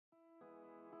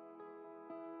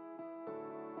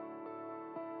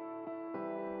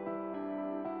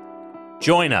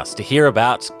Join us to hear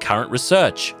about current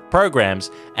research,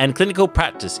 programs, and clinical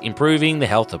practice improving the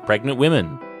health of pregnant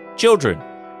women, children,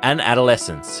 and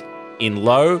adolescents in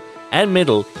low and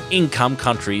middle income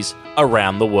countries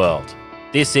around the world.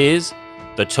 This is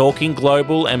the Talking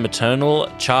Global and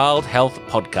Maternal Child Health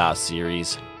podcast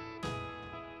series.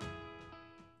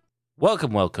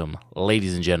 Welcome,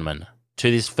 ladies and gentlemen,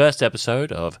 to this first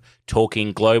episode of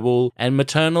Talking Global and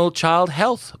Maternal Child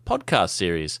Health podcast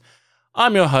series.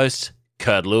 I'm your host,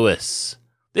 Kurt Lewis.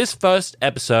 This first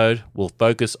episode will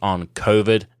focus on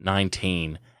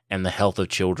COVID-19 and the health of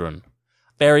children.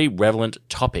 Very relevant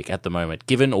topic at the moment,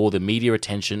 given all the media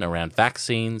attention around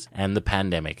vaccines and the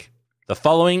pandemic. The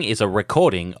following is a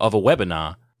recording of a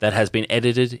webinar that has been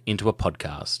edited into a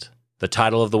podcast. The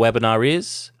title of the webinar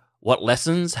is, What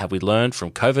Lessons Have We Learned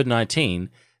from COVID-19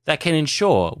 that can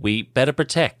ensure we better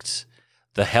protect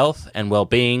the health and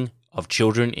well-being of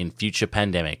children in future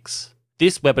pandemics?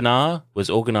 This webinar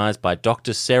was organised by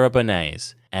Dr. Sarah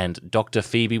Bernays and Dr.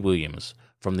 Phoebe Williams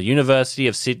from the University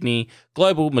of Sydney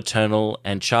Global Maternal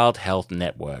and Child Health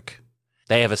Network.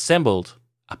 They have assembled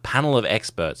a panel of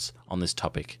experts on this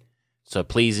topic, so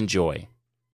please enjoy.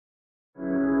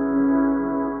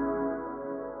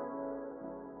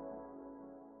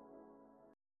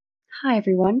 Hi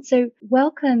everyone. So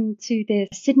welcome to the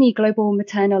Sydney Global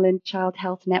Maternal and Child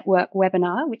Health Network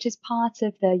webinar, which is part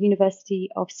of the University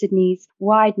of Sydney's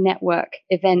Wide Network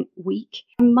event week.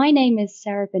 My name is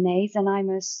Sarah Bernays and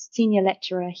I'm a senior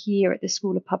lecturer here at the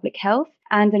School of Public Health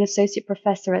and an associate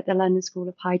professor at the London School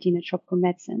of Hygiene and Tropical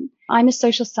Medicine. I'm a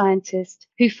social scientist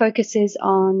who focuses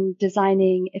on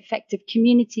designing effective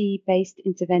community-based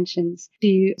interventions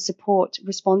to support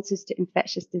responses to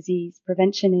infectious disease,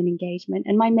 prevention and engagement.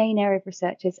 And my main area of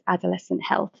research is adolescent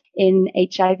health in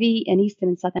HIV in Eastern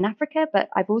and Southern Africa, but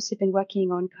I've also been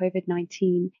working on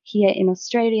COVID-19 here in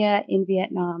Australia, in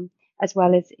Vietnam, as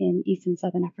well as in Eastern and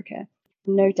Southern Africa.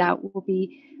 No doubt will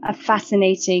be a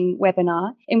fascinating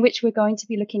webinar in which we're going to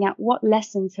be looking at what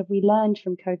lessons have we learned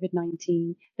from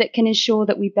COVID-19 that can ensure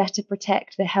that we better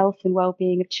protect the health and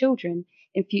well-being of children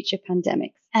in future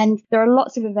pandemics. And there are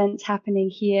lots of events happening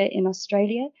here in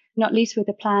Australia, not least with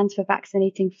the plans for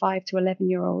vaccinating 5 to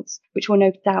 11-year-olds, which will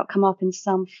no doubt come up in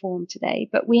some form today.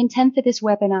 But we intend for this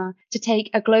webinar to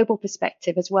take a global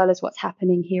perspective as well as what's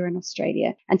happening here in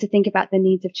Australia and to think about the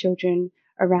needs of children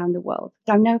around the world.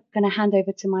 So I'm now going to hand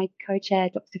over to my co-chair,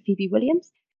 Dr. Phoebe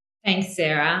Williams. Thanks,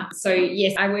 Sarah. So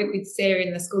yes, I work with Sarah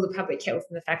in the School of Public Health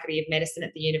and the Faculty of Medicine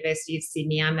at the University of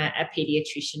Sydney. I'm a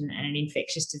paediatrician and an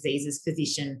infectious diseases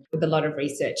physician with a lot of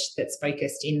research that's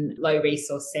focused in low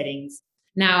resource settings.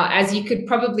 Now, as you could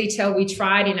probably tell, we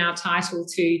tried in our title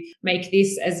to make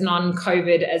this as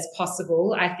non-COVID as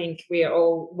possible. I think we are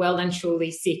all well and truly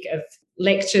sick of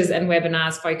lectures and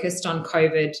webinars focused on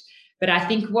COVID. But I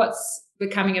think what's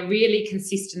becoming a really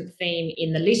consistent theme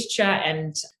in the literature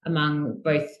and among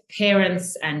both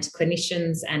parents and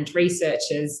clinicians and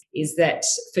researchers is that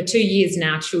for 2 years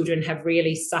now, children have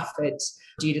really suffered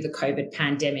due to the COVID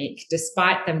pandemic,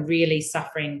 despite them really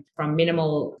suffering from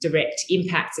minimal direct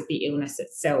impacts of the illness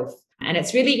itself. And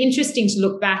it's really interesting to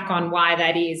look back on why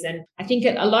that is. And I think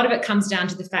a lot of it comes down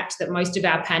to the fact that most of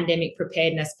our pandemic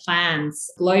preparedness plans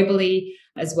globally,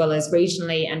 as well as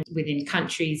regionally and within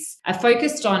countries, are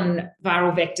focused on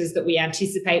viral vectors that we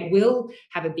anticipate will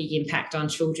have a big impact on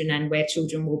children and where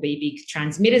children will be big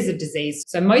transmitters of disease.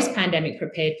 So most pandemic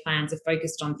prepared plans are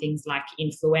focused on things like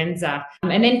influenza.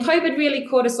 And then COVID really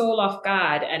caught us all off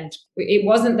guard. And it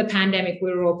wasn't the pandemic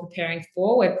we were all preparing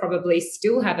for. We probably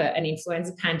still have an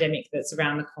influenza pandemic that's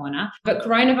around the corner. But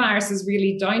coronaviruses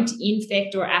really don't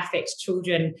infect or affect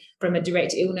children from a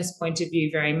direct illness point of view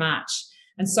very much.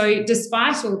 And so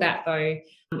despite all that, though,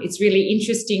 it's really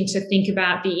interesting to think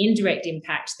about the indirect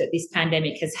impact that this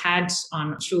pandemic has had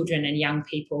on children and young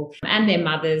people and their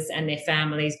mothers and their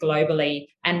families globally.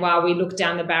 And while we look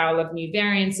down the barrel of new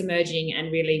variants emerging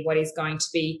and really what is going to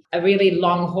be a really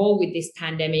long haul with this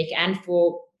pandemic and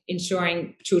for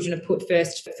ensuring children are put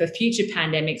first for future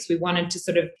pandemics, we wanted to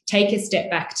sort of take a step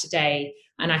back today.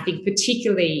 And I think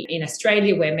particularly in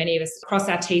Australia, where many of us cross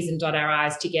our T's and dot our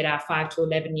I's to get our 5 to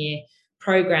 11-year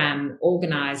program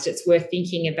organised, it's worth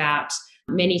thinking about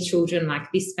many children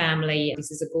like this family.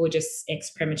 This is a gorgeous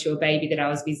ex-premature baby that I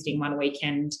was visiting one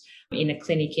weekend in a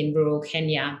clinic in rural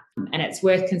Kenya. And it's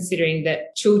worth considering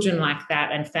that children like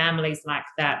that and families like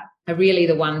that are really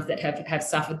the ones that have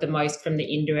suffered the most from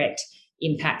the indirect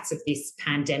impacts of this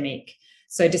pandemic.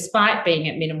 So despite being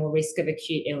at minimal risk of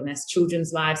acute illness,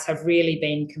 children's lives have really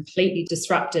been completely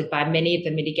disrupted by many of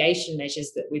the mitigation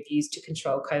measures that we've used to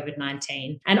control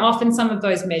COVID-19. And often some of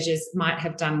those measures might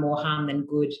have done more harm than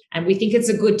good. And we think it's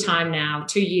a good time now,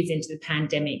 2 years into the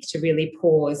pandemic, to really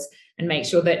pause and make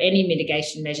sure that any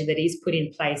mitigation measure that is put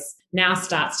in place now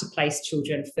starts to place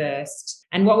children first.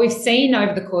 And what we've seen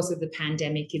over the course of the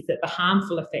pandemic is that the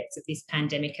harmful effects of this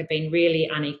pandemic have been really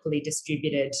unequally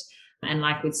distributed. And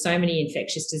like with so many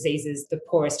infectious diseases, the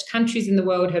poorest countries in the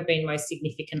world have been most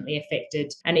significantly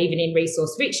affected. And even in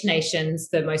resource-rich nations,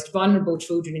 the most vulnerable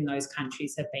children in those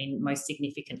countries have been most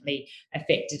significantly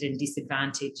affected and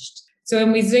disadvantaged. So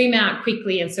when we zoom out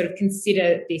quickly and sort of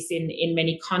consider this in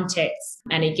many contexts,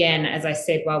 and again, as I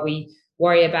said, while we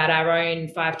worry about our own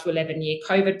 5 to 11-year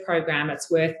COVID program,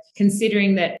 it's worth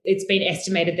considering that it's been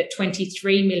estimated that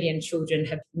 23 million children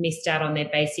have missed out on their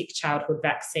basic childhood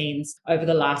vaccines over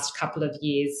the last couple of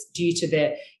years due to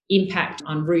the impact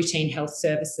on routine health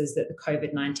services that the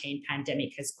COVID-19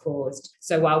 pandemic has caused.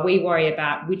 So while we worry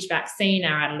about which vaccine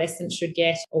our adolescents should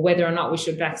get or whether or not we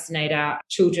should vaccinate our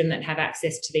children that have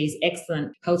access to these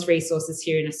excellent health resources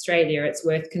here in Australia, it's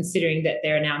worth considering that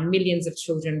there are now millions of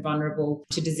children vulnerable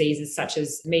to diseases such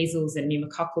as measles and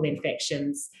pneumococcal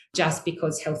infections just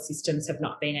because health systems have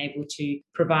not been able to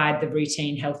provide the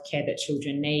routine health care that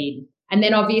children need. And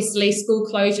then obviously school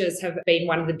closures have been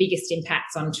one of the biggest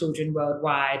impacts on children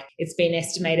worldwide. It's been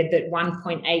estimated that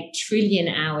 1.8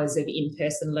 trillion hours of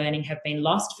in-person learning have been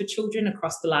lost for children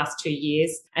across the last 2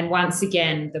 years. And once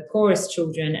again, the poorest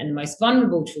children and the most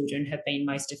vulnerable children have been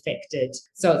most affected.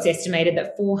 So it's estimated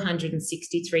that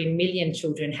 463 million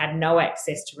children had no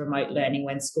access to remote learning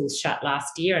when schools shut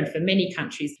last year. And for many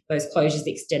countries, those closures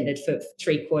extended for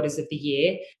 3/4 of the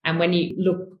year. And when you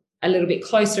look a little bit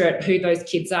closer at who those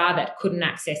kids are that couldn't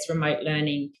access remote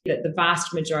learning, that the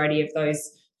vast majority of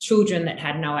those children that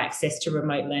had no access to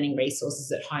remote learning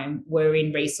resources at home were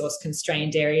in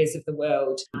resource-constrained areas of the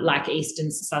world, like East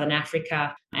and Southern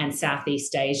Africa and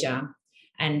Southeast Asia.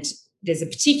 And there's a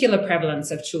particular prevalence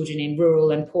of children in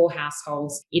rural and poor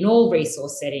households in all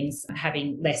resource settings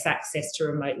having less access to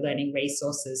remote learning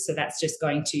resources. So that's just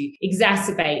going to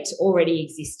exacerbate already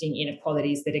existing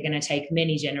inequalities that are going to take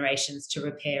many generations to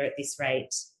repair at this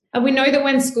rate. And we know that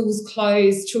when schools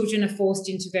close, children are forced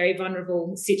into very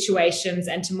vulnerable situations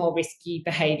and to more risky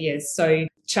behaviours. So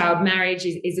child marriage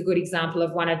is a good example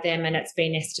of one of them, and it's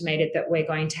been estimated that we're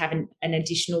going to have an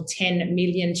additional 10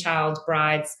 million child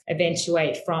brides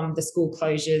eventuate from the school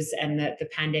closures and the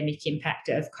pandemic impact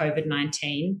of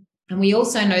COVID-19. And we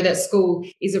also know that school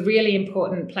is a really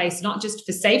important place, not just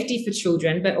for safety for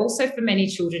children, but also for many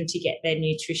children to get their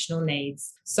nutritional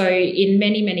needs. So in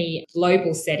many, many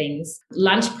global settings,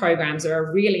 lunch programs are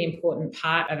a really important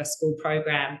part of a school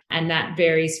program. And that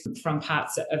varies from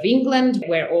parts of England,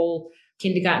 where all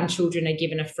kindergarten children are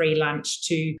given a free lunch,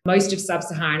 to most of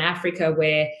sub-Saharan Africa,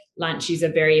 where lunch is a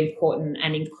very important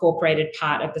and incorporated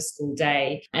part of the school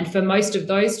day. And for most of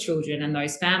those children and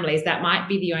those families, that might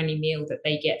be the only meal that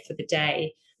they get for the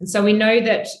day. And so we know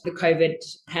that the COVID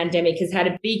pandemic has had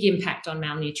a big impact on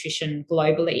malnutrition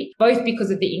globally, both because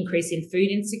of the increase in food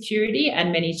insecurity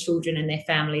and many children and their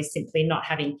families simply not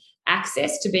having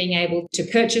access to being able to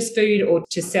purchase food or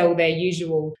to sell their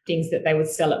usual things that they would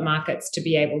sell at markets to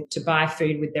be able to buy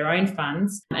food with their own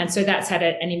funds. And so that's had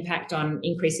an impact on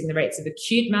increasing the rates of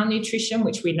acute malnutrition,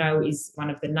 which we know is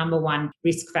one of the number one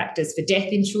risk factors for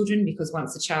death in children, because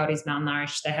once a child is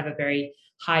malnourished, they have a very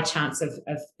high chance of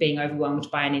being overwhelmed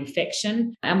by an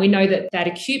infection. And we know that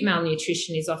acute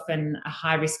malnutrition is often a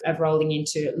high risk of rolling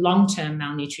into long-term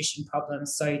malnutrition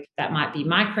problems. So that might be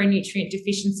micronutrient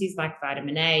deficiencies like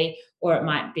vitamin A, or it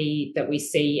might be that we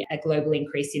see a global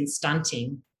increase in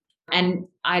stunting. And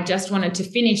I just wanted to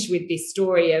finish with this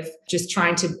story of just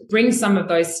trying to bring some of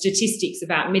those statistics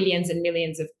about millions and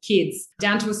millions of kids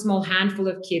down to a small handful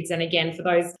of kids. And again, for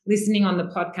those listening on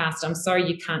the podcast, I'm sorry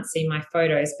you can't see my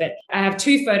photos, but I have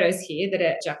 2 photos here that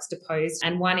are juxtaposed.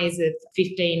 And one is of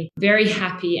 15 very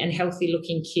happy and healthy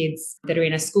looking kids that are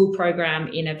in a school program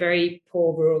in a very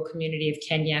poor rural community of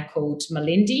Kenya called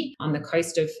Malindi on the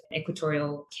coast of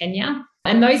equatorial Kenya.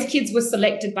 And those kids were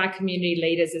selected by community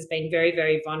leaders as being very,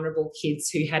 very vulnerable kids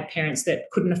who had parents that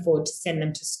couldn't afford to send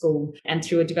them to school. And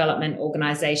through a development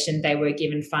organisation, they were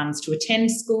given funds to attend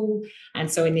school.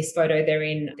 And so in this photo, they're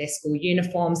in their school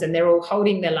uniforms and they're all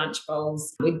holding their lunch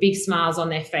bowls with big smiles on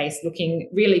their face, looking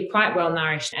really quite well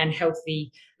nourished and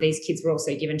healthy. These kids were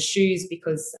also given shoes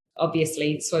because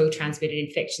obviously soil transmitted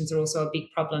infections are also a big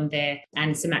problem there,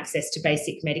 and some access to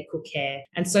basic medical care.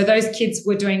 And so those kids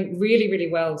were doing really,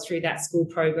 really well through that school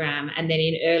program. And then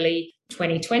in early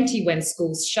 2020, when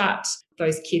schools shut,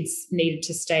 those kids needed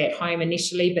to stay at home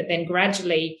initially, but then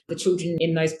gradually the children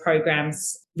in those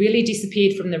programs really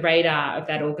disappeared from the radar of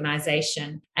that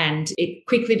organisation. And it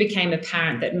quickly became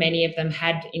apparent that many of them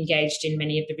had engaged in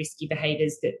many of the risky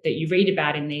behaviours that you read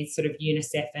about in these sort of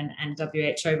UNICEF and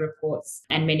WHO reports.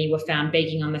 And many were found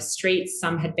begging on the streets.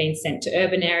 Some had been sent to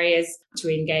urban areas to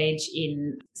engage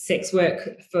in sex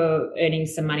work for earning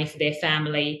some money for their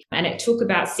family. And it took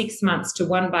about 6 months to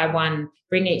one by one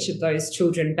bring each of those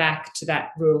children back to that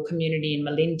rural community in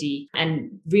Malindi.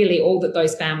 And really all that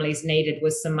those families needed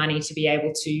was some money to be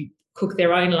able to cook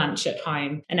their own lunch at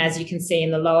home. And as you can see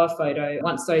in the lower photo,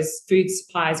 once those food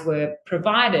supplies were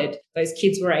provided, those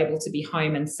kids were able to be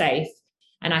home and safe.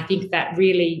 And I think that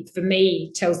really, for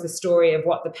me, tells the story of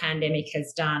what the pandemic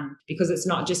has done, because it's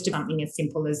not just something as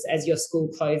simple as your school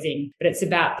closing, but it's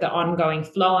about the ongoing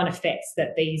flow-on effects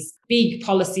that these big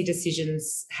policy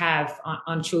decisions have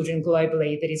on children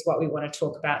globally. That is what we want to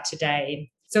talk about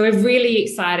today. So we're really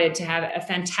excited to have a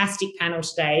fantastic panel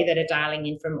today that are dialing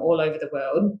in from all over the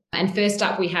world. And first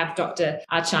up, we have Dr.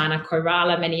 Archana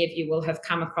Koirala. Many of you will have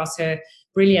come across her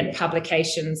brilliant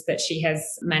publications that she has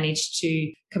managed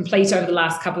to complete over the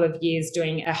last couple of years,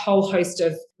 doing a whole host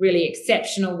of really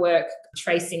exceptional work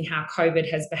tracing how COVID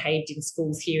has behaved in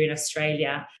schools here in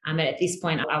Australia. And at this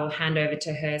point, I will hand over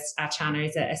to her. Archana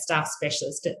is a staff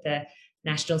specialist at the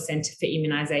National Centre for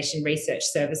Immunisation Research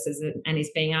Services and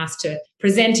is being asked to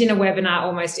present in a webinar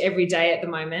almost every day at the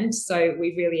moment. So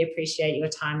we really appreciate your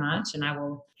time, Arch, and I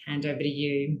will hand over to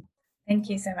you. Thank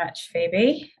you so much,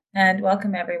 Phoebe. And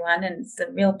welcome everyone. And it's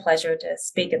a real pleasure to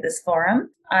speak at this forum.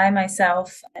 I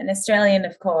myself, an Australian,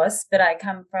 of course, but I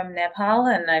come from Nepal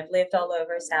and I've lived all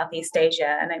over Southeast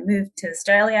Asia. And I moved to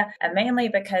Australia mainly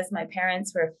because my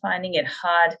parents were finding it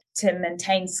hard to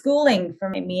maintain schooling for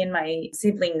me and my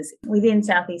siblings within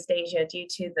Southeast Asia due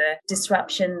to the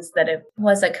disruptions that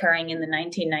was occurring in the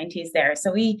 1990s there.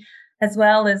 So we, as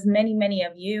well as many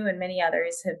of you and many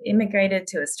others, have immigrated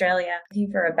to Australia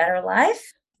looking for a better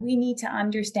life. We need to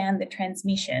understand the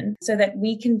transmission so that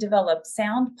we can develop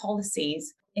sound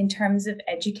policies in terms of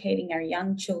educating our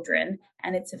young children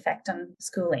and its effect on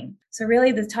schooling. So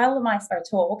really the title of our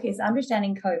talk is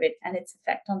Understanding COVID and its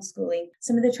Effect on Schooling,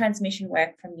 some of the transmission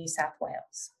work from New South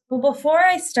Wales. Well, before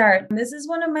I start, this is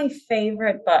one of my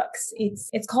favorite books.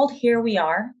 It's called Here We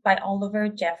Are by Oliver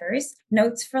Jeffers,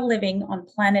 Notes for Living on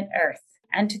Planet Earth.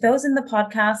 And to those in the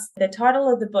podcast, the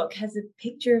title of the book has a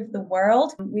picture of the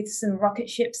world with some rocket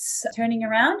ships turning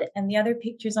around. And the other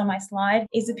pictures on my slide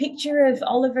is a picture of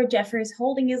Oliver Jeffers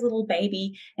holding his little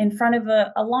baby in front of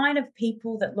a line of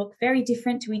people that look very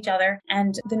different to each other.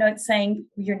 And the note saying,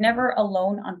 "You're never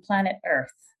alone on planet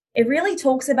Earth." It really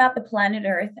talks about the planet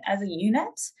Earth as a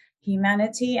unit,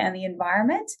 humanity and the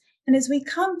environment. And as we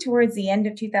come towards the end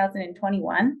of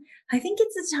 2021, I think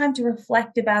it's a time to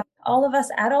reflect about all of us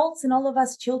adults and all of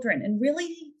us children, and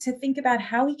really to think about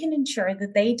how we can ensure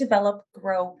that they develop,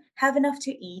 grow, have enough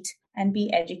to eat, and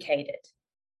be educated.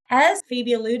 As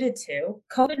Phoebe alluded to,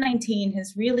 COVID-19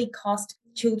 has really cost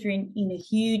children in a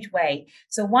huge way.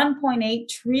 So 1.8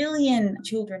 trillion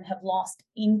children have lost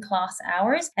in-class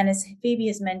hours. And as Phoebe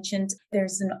has mentioned,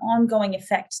 there's an ongoing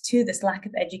effect to this lack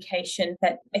of education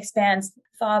that expands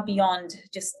far beyond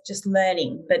just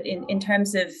learning, but in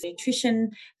terms of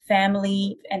nutrition,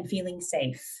 family, and feeling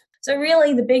safe. So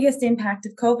really, the biggest impact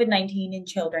of COVID-19 in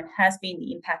children has been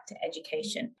the impact to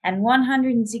education. And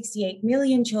 168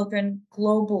 million children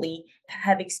globally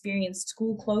have experienced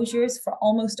school closures for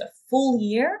almost a full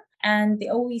year. And the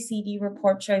OECD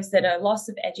report shows that a loss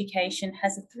of education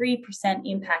has a 3%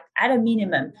 impact at a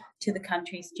minimum to the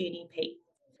country's GDP.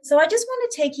 So I just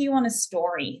want to take you on a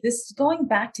story. This is going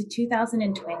back to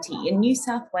 2020 in New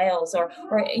South Wales or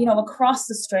across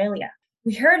Australia.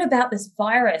 We heard about this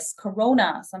virus,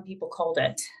 corona, some people called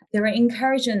it. There were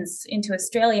incursions into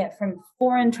Australia from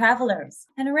foreign travelers.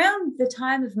 And around the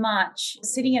time of March,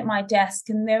 sitting at my desk,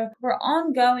 and there were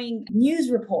ongoing news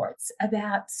reports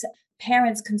about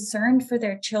parents concerned for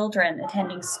their children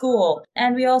attending school.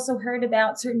 And we also heard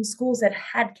about certain schools that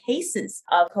had cases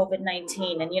of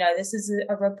COVID-19. And, this is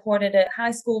a report at a high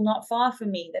school not far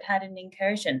from me that had an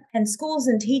incursion. And schools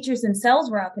and teachers themselves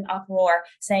were up in uproar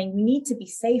saying, we need to be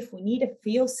safe. We need to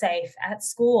feel safe at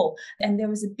school. And there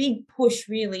was a big push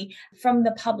really from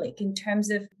the public in terms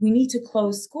of we need to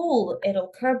close school.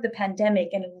 It'll curb the pandemic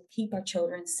and it will keep our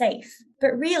children safe.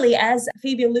 But really, as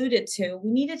Phoebe alluded to, we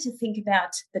needed to think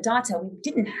about the data. We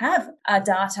didn't have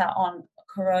data on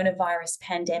coronavirus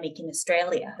pandemic in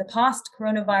Australia. The past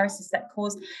coronaviruses that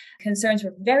caused concerns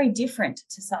were very different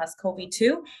to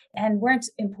SARS-CoV-2 and weren't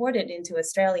imported into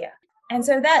Australia. And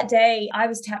so that day, I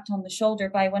was tapped on the shoulder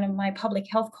by one of my public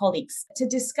health colleagues to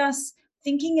discuss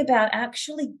thinking about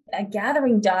actually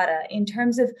gathering data in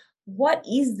terms of what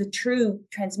is the true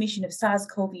transmission of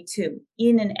SARS-CoV-2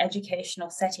 in an educational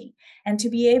setting, and to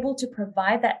be able to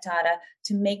provide that data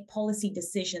to make policy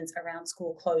decisions around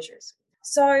school closures.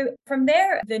 So from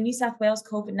there, the New South Wales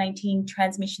COVID-19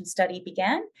 transmission study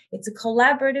began. It's a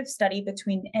collaborative study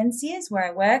between NCEAS, where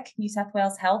I work, New South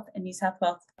Wales Health, and New South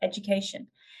Wales Education.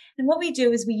 And what we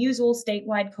do is we use all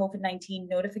statewide COVID-19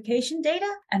 notification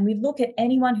data, and we look at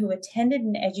anyone who attended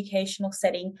an educational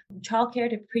setting, from childcare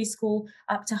to preschool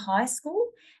up to high school,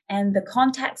 and the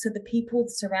contacts of the people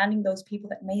surrounding those people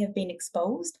that may have been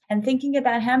exposed, and thinking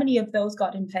about how many of those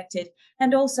got infected,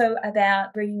 and also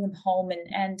about bringing them home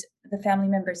and the family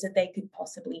members that they could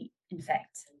possibly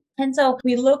infect. And so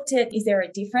we looked at, is there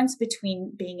a difference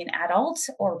between being an adult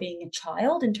or being a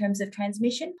child in terms of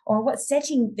transmission, or what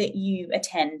setting that you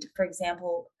attend, for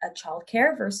example, a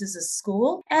childcare versus a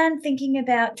school, and thinking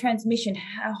about transmission,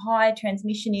 how high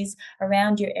transmission is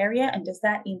around your area, and does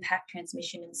that impact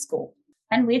transmission in school?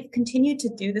 And we've continued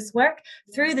to do this work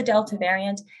through the Delta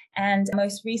variant, and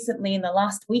most recently in the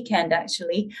last weekend,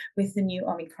 actually, with the new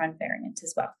Omicron variant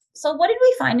as well. So what did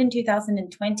we find in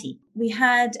 2020? We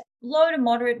had low to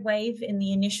moderate wave in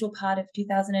the initial part of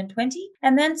 2020,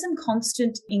 and then some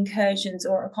constant incursions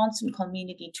or a constant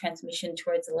community transmission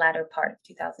towards the latter part of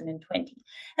 2020.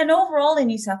 And overall in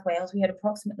New South Wales, we had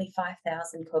approximately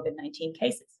 5,000 COVID-19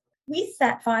 cases. With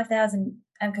that 5,000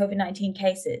 COVID-19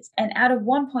 cases, and out of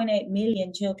 1.8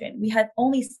 million children, we had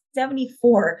only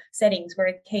 74 settings where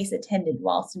a case attended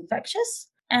whilst infectious.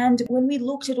 And when we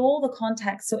looked at all the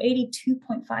contacts, so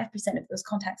 82.5% of those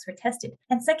contacts were tested,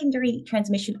 and secondary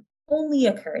transmission only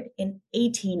occurred in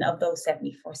 18 of those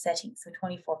 74 settings, so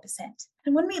 24%.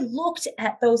 And when we looked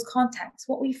at those contacts,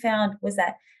 what we found was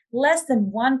that less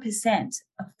than 1%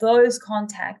 of those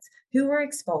contacts who were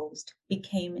exposed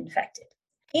became infected.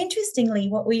 Interestingly,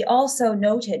 what we also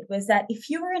noted was that if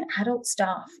you were an adult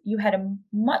staff, you had a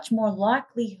much more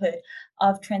likelihood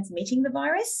of transmitting the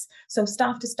virus. So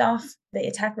staff to staff, the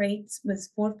attack rate was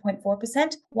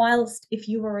 4.4%, whilst if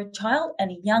you were a child, and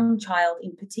a young child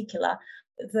in particular,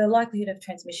 the likelihood of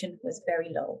transmission was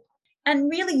very low. And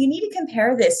really, you need to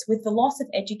compare this with the loss of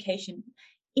education.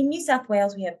 In New South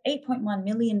Wales, we have 8.1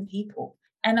 million people,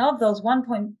 and of those,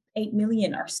 1.8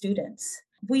 million are students.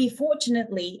 We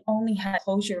fortunately only had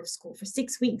closure of school for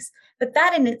 6 weeks, but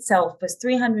that in itself was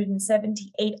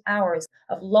 378 hours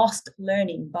of lost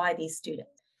learning by these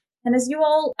students. And as you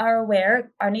all are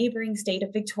aware, our neighbouring state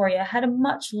of Victoria had a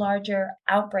much larger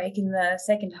outbreak in the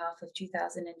second half of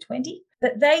 2020,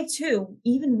 but they too,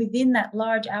 even within that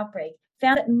large outbreak,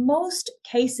 found that most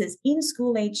cases in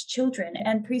school-aged children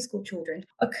and preschool children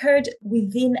occurred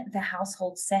within the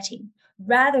household setting,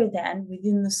 rather than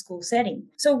within the school setting.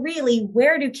 So really,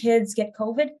 where do kids get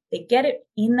COVID? They get it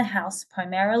in the house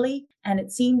primarily, and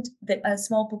it seemed that a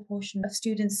small proportion of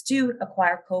students do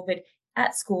acquire COVID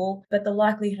at school, but the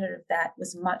likelihood of that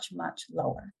was much, much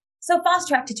lower. So fast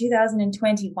track to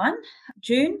 2021,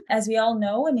 June, as we all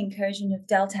know, an incursion of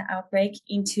Delta outbreak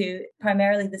into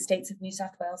primarily the states of New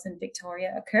South Wales and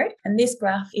Victoria occurred. And this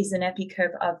graph is an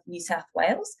epicurve of New South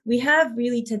Wales. We have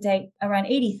really to date around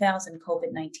 80,000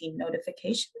 COVID-19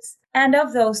 notifications. And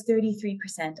of those,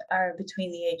 33% are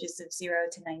between the ages of 0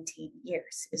 to 19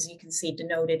 years, as you can see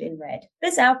denoted in red.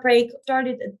 This outbreak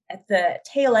started at the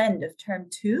tail end of term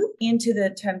 2 into the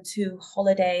term 2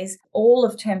 holidays, all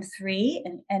of term 3,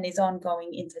 and is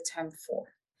ongoing into term 4.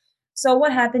 So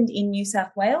what happened in New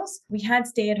South Wales? We had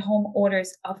stay-at-home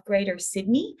orders of Greater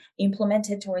Sydney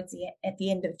implemented at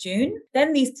the end of June.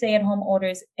 Then these stay-at-home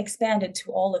orders expanded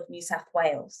to all of New South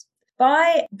Wales.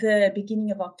 By the beginning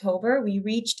of October, we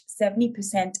reached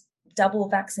 70% double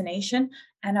vaccination,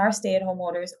 and our stay-at-home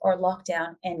orders or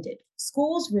lockdown ended.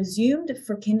 Schools resumed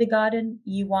for kindergarten,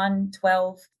 Year 1,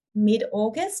 12,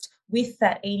 mid-August, with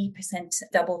that 80%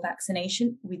 double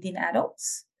vaccination within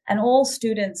adults. And all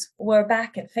students were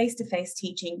back at face-to-face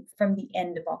teaching from the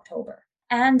end of October.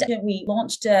 And we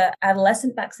launched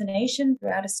adolescent vaccination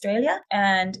throughout Australia.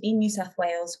 And in New South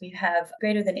Wales, we have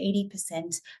greater than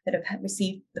 80% that have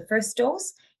received the first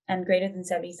dose, and greater than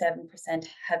 77%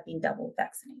 have been double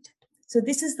vaccinated. So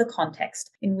this is the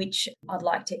context in which I'd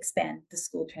like to expand the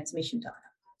school transmission data.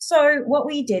 So what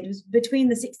we did was between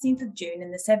the 16th of June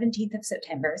and the 17th of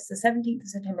September, so the 17th of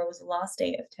September was the last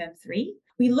day of term 3,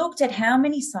 we looked at how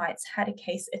many sites had a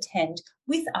case attend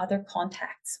with other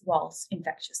contacts whilst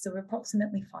infectious, so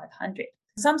approximately 500.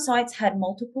 Some sites had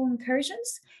multiple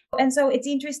incursions. And so it's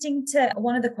interesting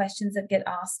one of the questions that get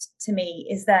asked to me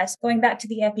is that going back to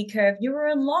the epi curve, you were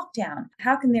in lockdown.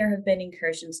 How can there have been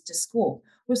incursions to school?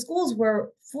 Well, schools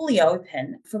were fully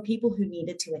open for people who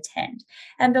needed to attend.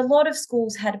 And a lot of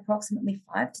schools had approximately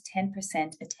 5 to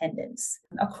 10% attendance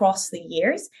across the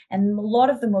years. And a lot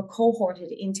of them were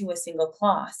cohorted into a single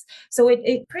class. So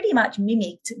it pretty much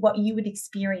mimicked what you would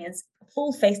experience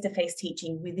full face-to-face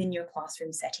teaching within your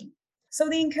classroom setting. So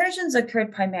the incursions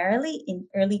occurred primarily in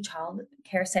early child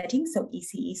care settings, so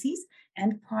ECECs,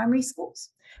 and primary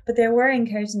schools. But there were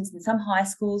incursions in some high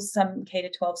schools, some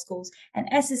K-12 schools, and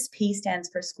SSP stands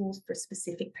for schools for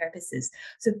specific purposes.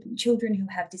 So children who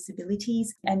have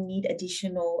disabilities and need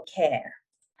additional care.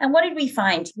 And what did we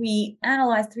find? We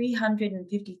analyzed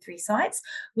 353 sites,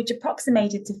 which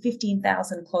approximated to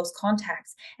 15,000 close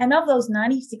contacts. And of those,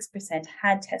 96%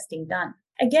 had testing done.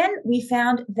 Again, we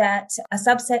found that a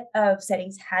subset of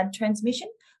settings had transmission,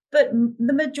 but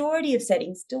the majority of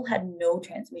settings still had no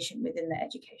transmission within the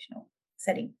educational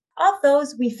setting. Of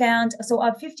those, we found, so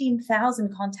of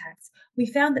 15,000 contacts, we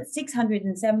found that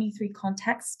 673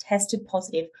 contacts tested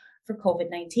positive for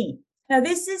COVID-19. Now,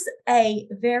 this is a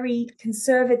very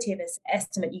conservative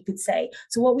estimate, you could say.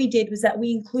 So what we did was that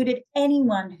we included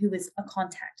anyone who was a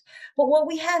contact. But what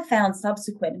we have found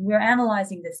subsequent, and we're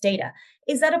analyzing this data,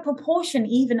 is that a proportion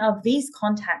even of these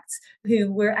contacts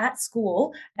who were at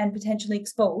school and potentially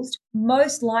exposed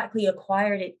most likely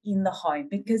acquired it in the home,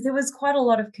 because there was quite a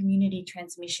lot of community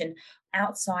transmission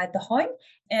outside the home.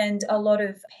 And a lot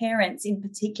of parents in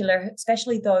particular,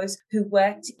 especially those who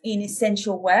worked in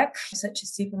essential work, such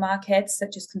as supermarkets,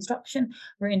 such as construction,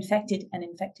 were infected and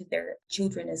infected their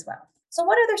children as well. So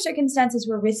what other circumstances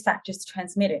were risk factors to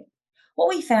transmit it? What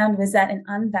we found was that an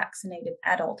unvaccinated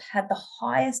adult had the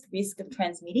highest risk of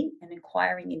transmitting and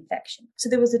acquiring infection. So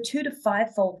there was a 2 to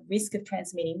 5-fold risk of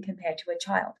transmitting compared to a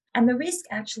child. And the risk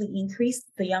actually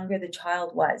increased the younger the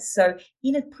child was. So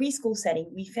in a preschool setting,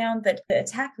 we found that the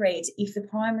attack rate, if the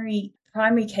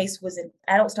primary case was an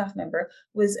adult staff member,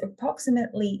 was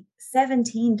approximately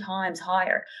 17 times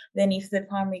higher than if the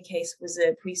primary case was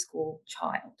a preschool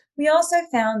child. We also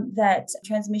found that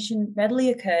transmission readily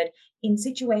occurred in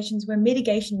situations where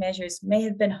mitigation measures may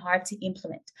have been hard to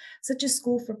implement, such as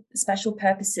school for special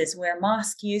purposes, where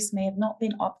mask use may have not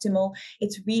been optimal.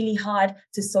 It's really hard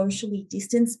to socially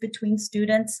distance between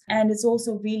students, and it's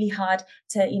also really hard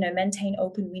to, maintain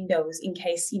open windows in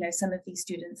case, some of these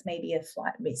students may be at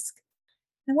flight risk.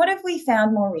 And what have we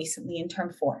found more recently in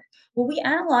term 4? Well, we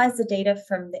analyzed the data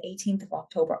from the 18th of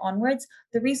October onwards.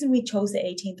 The reason we chose the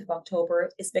 18th of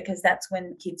October is because that's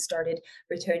when kids started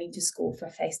returning to school for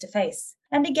face-to-face.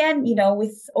 And again,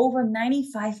 with over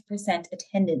 95%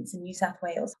 attendance in New South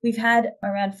Wales, we've had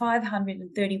around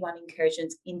 531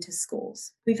 incursions into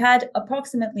schools. We've had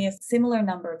approximately a similar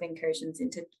number of incursions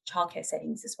into childcare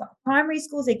settings as well. Primary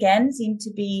schools, again, seem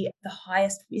to be the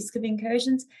highest risk of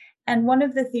incursions. And one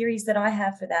of the theories that I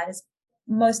have for that is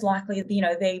most likely,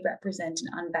 they represent an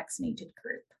unvaccinated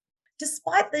group.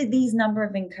 Despite these number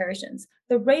of incursions,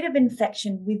 the rate of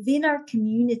infection within our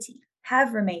community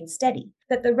have remained steady.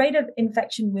 That the rate of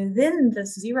infection within the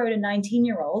 0 to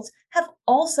 19-year-olds have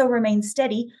also remained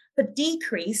steady, but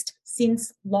decreased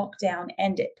since lockdown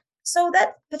ended. So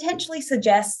that potentially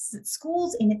suggests that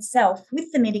schools in itself,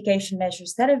 with the mitigation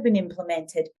measures that have been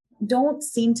implemented, don't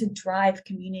seem to drive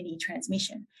community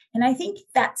transmission. And I think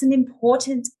that's an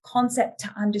important concept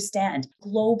to understand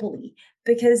globally,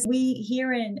 because we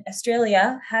here in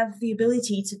Australia have the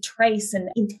ability to trace and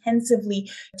intensively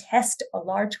test a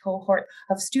large cohort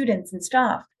of students and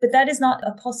staff. But that is not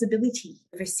a possibility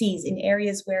overseas in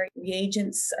areas where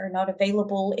reagents are not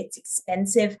available. It's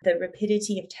expensive. The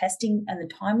rapidity of testing and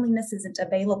the timeliness isn't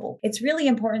available. It's really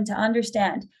important to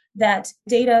understand that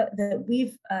data that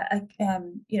we've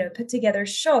put together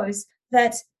shows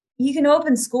that you can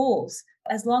open schools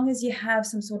as long as you have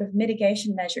some sort of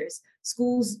mitigation measures.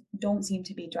 Schools don't seem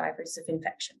to be drivers of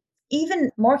infection.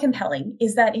 Even more compelling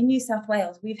is that in New South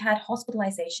Wales, we've had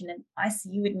hospitalization and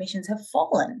ICU admissions have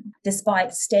fallen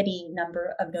despite steady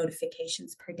number of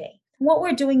notifications per day. What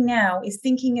we're doing now is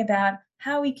thinking about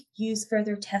how we could use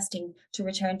further testing to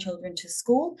return children to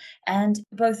school. And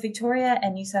both Victoria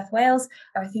and New South Wales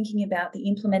are thinking about the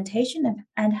implementation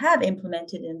and have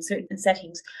implemented in certain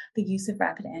settings the use of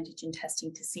rapid antigen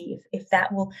testing to see if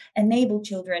that will enable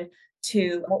children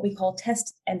to what we call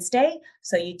test and stay.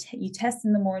 So you test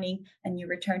in the morning and you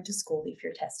return to school if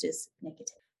your test is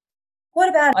negative. What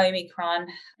about Omicron?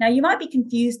 Now, you might be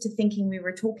confused to thinking we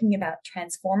were talking about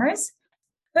transformers.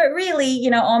 But really,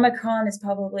 Omicron is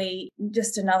probably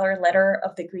just another letter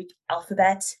of the Greek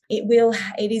alphabet.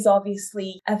 It is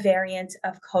obviously a variant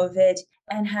of COVID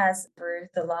and has for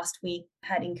the last week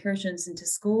had incursions into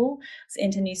schools,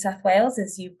 into New South Wales,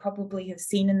 as you probably have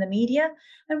seen in the media,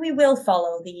 and we will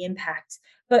follow the impact.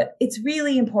 But it's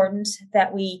really important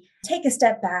that we take a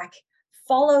step back,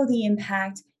 follow the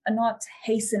impact, and not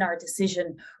hasten our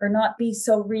decision or not be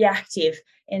so reactive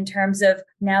in terms of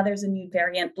now there's a new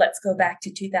variant, let's go back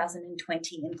to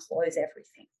 2020 and close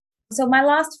everything. So my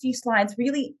last few slides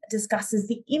really discusses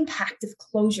the impact of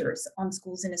closures on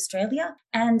schools in Australia.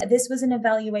 And this was an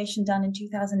evaluation done in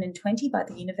 2020 by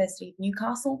the University of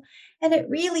Newcastle. And it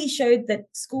really showed that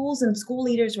schools and school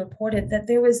leaders reported that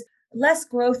there was less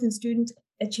growth in student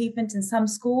achievement in some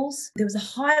schools. There was a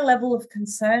high level of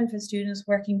concern for students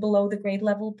working below the grade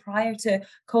level prior to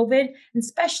COVID, and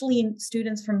especially in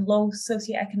students from low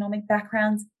socioeconomic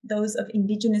backgrounds, those of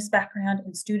Indigenous background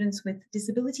and students with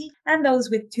disability, and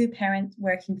those with two-parent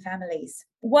working families.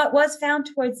 What was found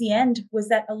towards the end was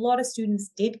that a lot of students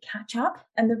did catch up.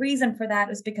 And the reason for that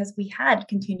was because we had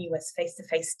continuous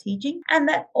face-to-face teaching and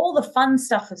that all the fun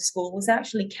stuff of school was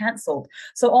actually cancelled.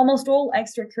 So almost all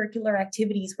extracurricular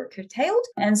activities were curtailed.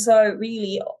 And so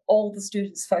really all the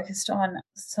students focused on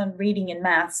some reading and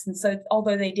maths. And so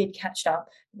although they did catch up,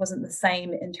 it wasn't the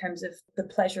same in terms of the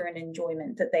pleasure and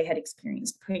enjoyment that they had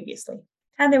experienced previously.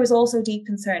 And there was also deep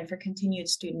concern for continued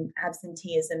student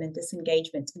absenteeism and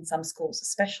disengagement in some schools,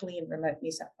 especially in remote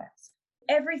New South Wales.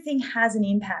 Everything has an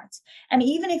impact. And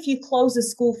even if you close a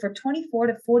school for 24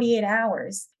 to 48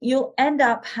 hours, you'll end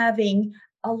up having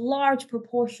a large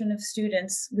proportion of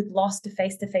students with loss to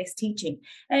face-to-face teaching.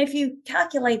 And if you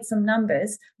calculate some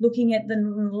numbers, looking at the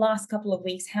last couple of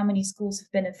weeks, how many schools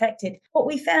have been affected, what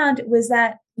we found was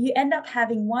that you end up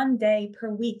having 1 day per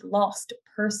week lost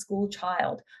per school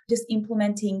child, just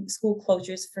implementing school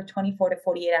closures for 24 to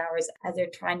 48 hours as they're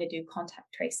trying to do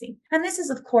contact tracing. And this is,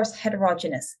 of course,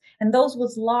 heterogeneous. And those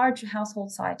with large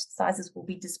household sizes will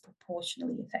be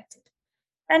disproportionately affected.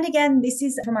 And again, this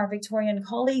is from our Victorian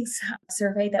colleagues, a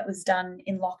survey that was done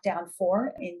in lockdown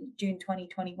 4 in June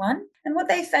 2021. And what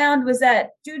they found was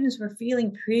that students were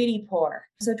feeling pretty poor.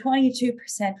 So 22%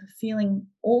 were feeling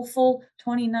awful,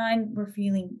 29% were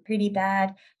feeling pretty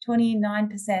bad,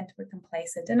 29% were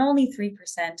complacent, and only 3%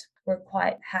 were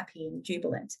quite happy and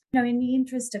jubilant. In the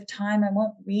interest of time, I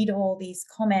won't read all these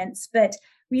comments, but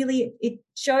really it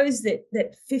shows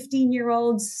that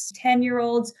 15-year-olds,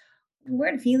 10-year-olds,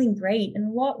 weren't feeling great, and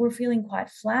a lot were feeling quite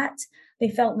flat. They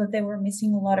felt that they were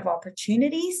missing a lot of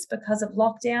opportunities because of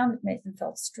lockdown. It made them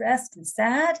feel stressed and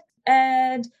sad.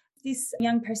 And this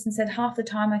young person said, half the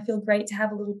time I feel great to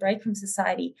have a little break from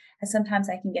society, as sometimes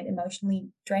I can get emotionally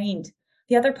drained.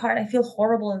 The other part, I feel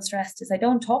horrible and stressed as I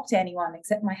don't talk to anyone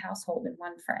except my household and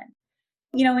one friend.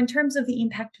 In terms of the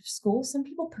impact of school, some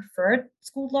people preferred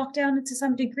school lockdown to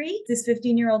some degree. This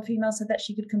 15-year-old female said that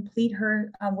she could complete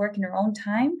her work in her own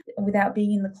time without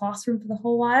being in the classroom for the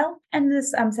whole while. And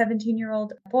this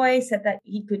 17-year-old boy said that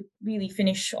he could really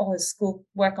finish all his school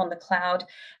work on the cloud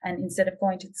and instead of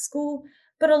going to the school.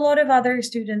 But a lot of other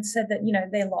students said that,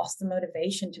 they lost the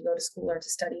motivation to go to school or to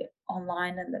study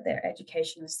online and that their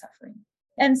education was suffering.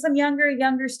 And some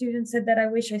younger students said that I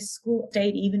wish school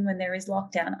stayed even when there is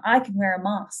lockdown. I can wear a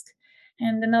mask.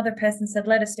 And another person said,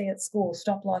 let us stay at school,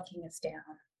 stop locking us down.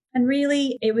 And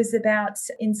really, it was about,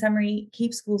 in summary,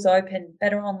 keep schools open,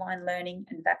 better online learning,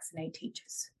 and vaccinate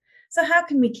teachers. So how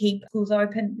can we keep schools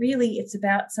open? Really, it's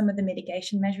about some of the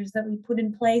mitigation measures that we put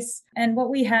in place. And what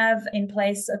we have in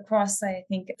place across, I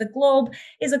think, the globe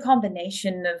is a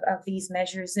combination of these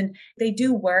measures. And they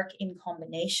do work in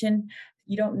combination.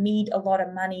 You don't need a lot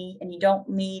of money and you don't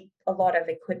need a lot of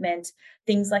equipment.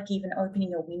 Things like even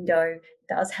opening a window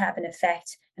does have an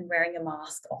effect, and wearing a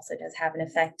mask also does have an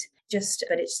effect.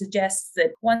 But it suggests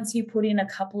that once you put in a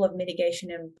couple of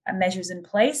mitigation measures in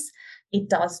place, it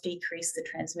does decrease the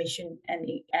transmission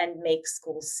and make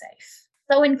schools safe.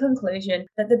 So in conclusion,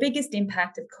 that the biggest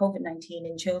impact of COVID-19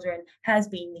 in children has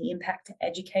been the impact to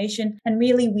education. And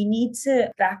really, we need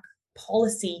to back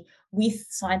policy with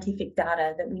scientific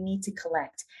data that we need to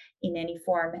collect in any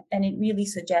form. And it really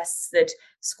suggests that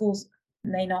schools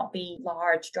may not be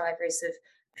large drivers of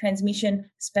transmission,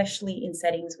 especially in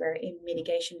settings where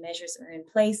mitigation measures are in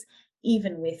place,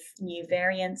 even with new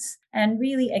variants. And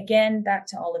really, again, back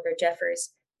to Oliver Jeffers,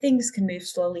 things can move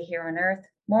slowly here on Earth.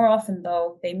 More often,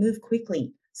 though, they move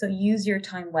quickly. So use your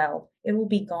time well. It will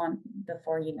be gone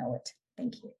before you know it.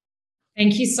 Thank you.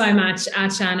 Thank you so much,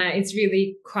 Archana. It's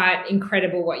really quite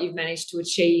incredible what you've managed to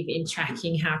achieve in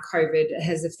tracking how COVID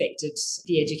has affected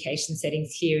the education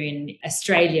settings here in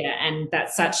Australia. And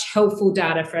that's such helpful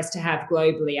data for us to have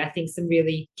globally. I think some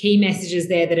really key messages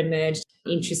there that emerged.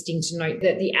 Interesting to note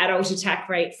that the adult attack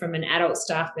rate from an adult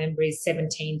staff member is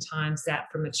 17 times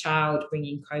that from a child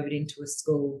bringing COVID into a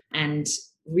school. And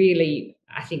really,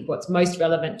 I think what's most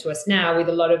relevant to us now, with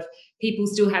a lot of people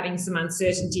still having some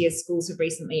uncertainty as schools have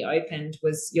recently opened,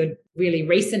 was your really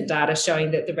recent data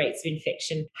showing that the rates of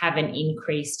infection haven't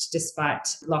increased despite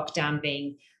lockdown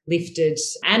being lifted,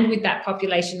 and with that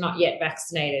population not yet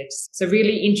vaccinated. So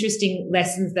really interesting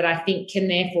lessons that I think can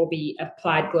therefore be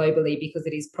applied globally, because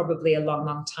it is probably a long,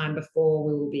 long time before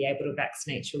we will be able to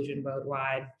vaccinate children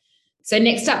worldwide. So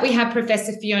next up, we have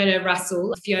Professor Fiona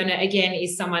Russell. Fiona, again,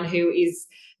 is someone who is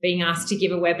being asked to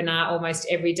give a webinar almost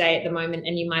every day at the moment,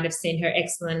 and you might have seen her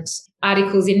excellent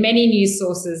articles in many news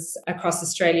sources across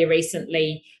Australia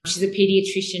recently. She's a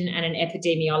paediatrician and an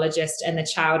epidemiologist and the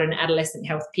Child and Adolescent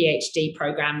Health PhD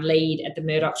program lead at the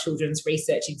Murdoch Children's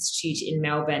Research Institute in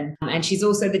Melbourne. And she's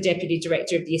also the Deputy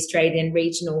Director of the Australian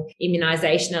Regional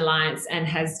Immunisation Alliance and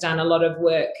has done a lot of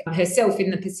work herself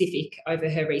in the Pacific over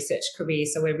her research career.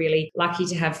 So we're really lucky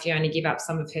to have Fiona give up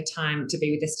some of her time to be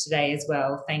with us today as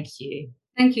well. Thank you.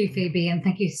 Thank you, Phoebe, and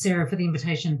thank you, Sarah, for the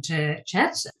invitation to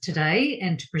chat today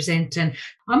and to present. And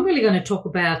I'm really going to talk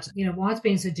about, why it's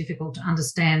been so difficult to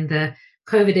understand the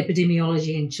COVID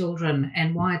epidemiology in children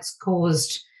and why it's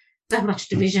caused so much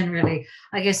division, really,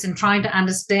 I guess, in trying to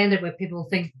understand it, where people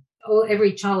think, oh,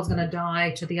 every child's going to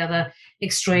die, to the other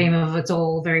extreme of it's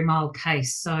all very mild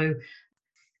case.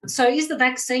 So is the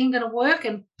vaccine going to work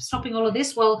in stopping all of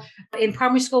this? Well, in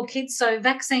primary school kids, so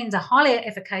vaccines are highly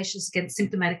efficacious against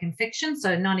symptomatic infection,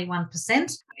 so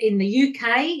 91%. In the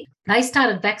UK, they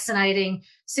started vaccinating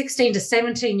 16 to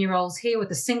 17-year-olds here with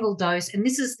a single dose, and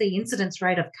this is the incidence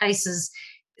rate of cases.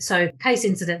 So case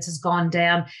incidence has gone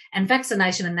down, and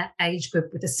vaccination in that age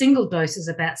group with a single dose is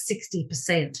about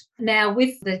 60%. Now,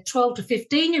 with the 12 to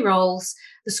 15-year-olds,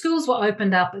 the schools were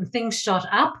opened up and things shot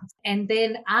up. And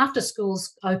then after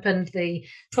schools opened, the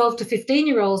 12 to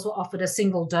 15-year-olds were offered a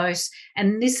single dose.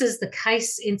 And this is the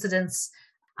case incidence.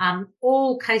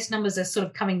 All case numbers are sort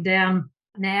of coming down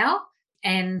now.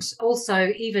 And also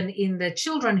even in the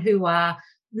children who are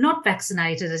not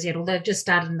vaccinated as yet, although they've just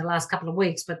started in the last couple of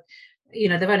weeks, but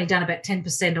they've only done about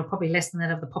 10% or probably less than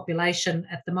that of the population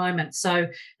at the moment. So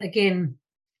again,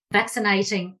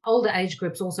 vaccinating older age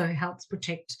groups also helps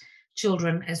protect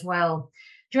children as well.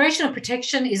 Duration of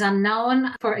protection is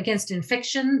unknown against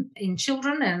infection in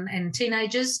children and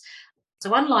teenagers.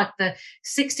 So unlike the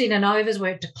 16 and overs,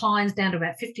 where it declines down to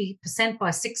about 50% by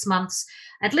 6 months,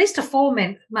 at least to 4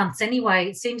 months anyway,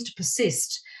 it seems to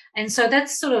persist. And so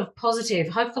that's sort of positive.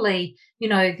 Hopefully,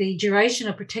 the duration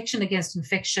of protection against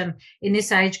infection in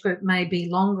this age group may be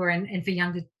longer and for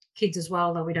younger kids as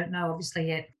well, though we don't know obviously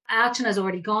yet. Archana has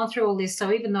already gone through all this.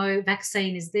 So even though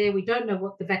vaccine is there, we don't know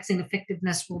what the vaccine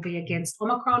effectiveness will be against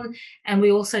Omicron. And we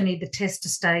also need the test to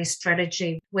stay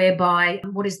strategy, whereby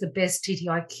what is the best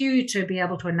TTIQ to be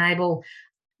able to enable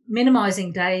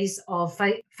minimising days of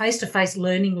face-to-face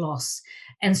learning loss.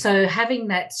 And so having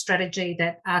that strategy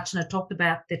that Archana talked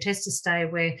about, the test to stay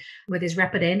where there's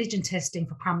rapid antigen testing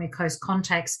for primary close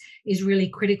contacts, is really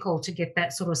critical to get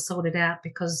that sort of sorted out,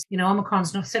 because,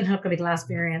 Omicron's certainly not going to be the last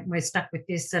variant. We're stuck with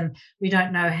this and we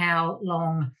don't know how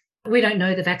long. We don't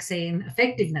know the vaccine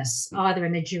effectiveness either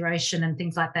in the duration and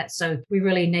things like that. So we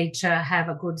really need to have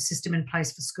a good system in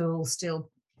place for schools still.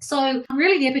 So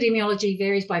really the epidemiology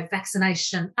varies by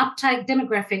vaccination uptake,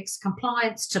 demographics,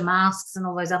 compliance to masks and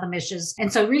all those other measures.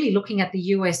 And so really looking at the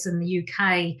US and the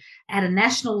UK at a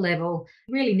national level,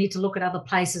 really need to look at other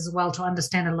places as well to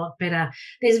understand a lot better.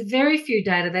 There's very few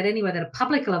data that are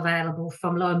publicly available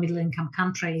from low and middle income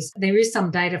countries. There is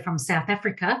some data from South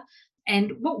Africa.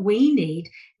 And what we need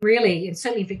really, and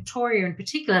certainly Victoria in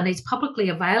particular, needs publicly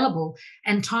available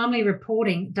and timely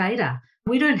reporting data.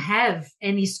 We don't have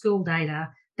any school data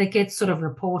that gets sort of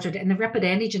reported, and the rapid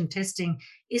antigen testing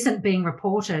isn't being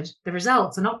reported. The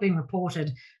results are not being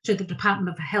reported to the Department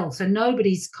of Health. So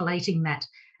nobody's collating that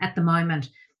at the moment.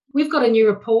 We've got a new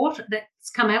report that's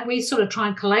come out. We sort of try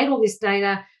and collate all this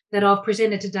data that I've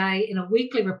presented today in a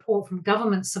weekly report from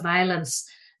government surveillance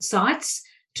sites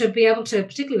to be able to,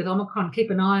 particularly with Omicron, keep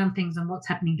an eye on things and what's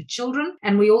happening to children.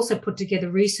 And we also put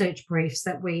together research briefs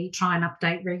that we try and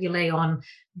update regularly on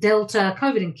Delta,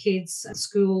 COVID in kids,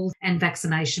 schools, and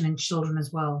vaccination in children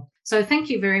as well. So thank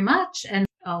you very much, and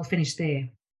I'll finish there.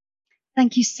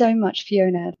 Thank you so much,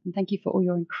 Fiona, and thank you for all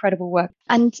your incredible work.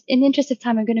 And in the interest of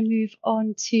time, I'm going to move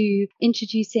on to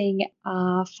introducing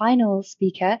our final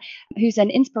speaker, who's an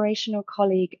inspirational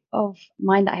colleague of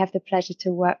mine that I have the pleasure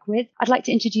to work with. I'd like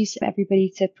to introduce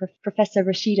everybody to Professor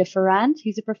Rashida Farrand,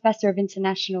 who's a professor of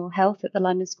international health at the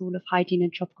London School of Hygiene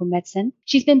and Tropical Medicine.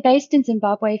 She's been based in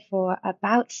Zimbabwe for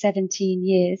about 17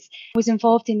 years, was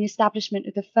involved in the establishment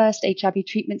of the first HIV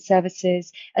treatment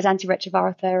services as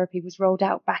antiretroviral therapy was rolled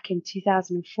out back in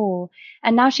 2004.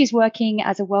 And now she's working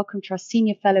as a Wellcome Trust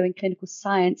Senior Fellow in Clinical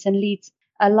Science and leads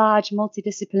a large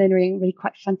multidisciplinary and really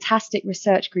quite fantastic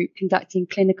research group conducting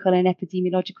clinical and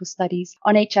epidemiological studies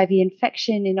on HIV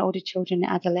infection in older children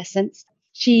and adolescents.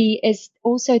 She is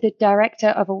also the director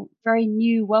of a very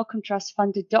new Wellcome Trust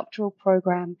funded doctoral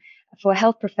program for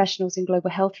health professionals in global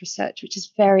health research, which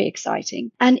is very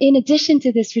exciting. And in addition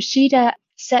to this, Rashida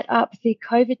set up the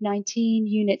COVID-19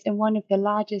 unit in one of the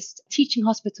largest teaching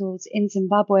hospitals in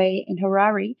Zimbabwe, in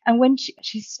Harare. And when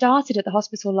she started at the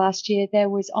hospital last year, there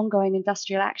was ongoing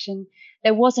industrial action.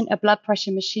 There wasn't a blood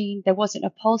pressure machine, there wasn't a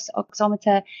pulse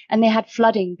oximeter, and they had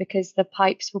flooding because the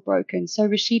pipes were broken. So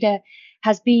Rashida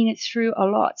has been through a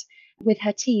lot with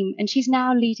her team, and she's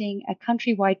now leading a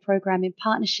countrywide program in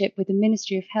partnership with the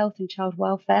Ministry of Health and Child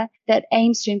Welfare that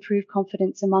aims to improve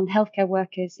confidence among healthcare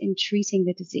workers in treating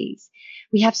the disease.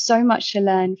 We have so much to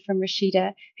learn from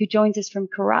Rashida, who joins us from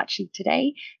Karachi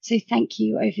today. So thank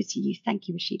you. Over to you. Thank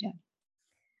you, Rashida.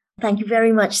 Thank you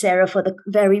very much, Sarah, for the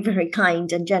very, very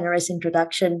kind and generous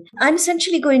introduction. I'm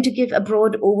essentially going to give a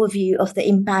broad overview of the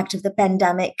impact of the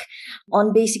pandemic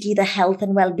on basically the health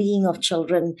and well-being of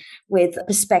children with a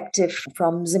perspective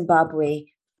from Zimbabwe.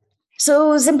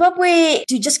 So Zimbabwe,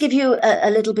 to just give you a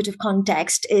little bit of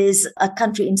context, is a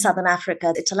country in southern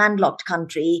Africa. It's a landlocked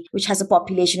country which has a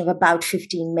population of about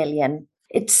 15 million.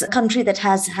 It's a country that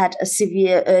has had a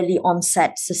severe early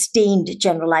onset, sustained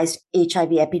generalized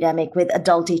HIV epidemic with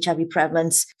adult HIV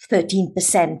prevalence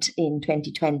 13% in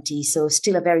 2020. So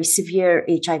still a very severe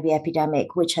HIV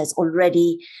epidemic, which has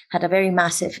already had a very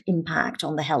massive impact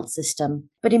on the health system.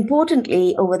 But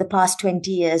importantly, over the past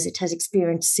 20 years, it has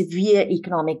experienced severe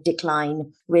economic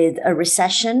decline with a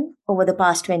recession over the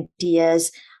past 20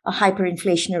 years, a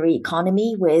hyperinflationary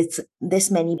economy with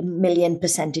this many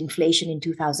million% inflation in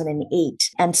 2008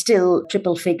 and still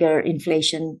triple figure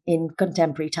inflation in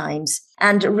contemporary times,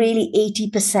 and really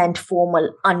 80% formal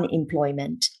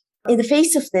unemployment. In the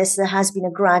face of this, there has been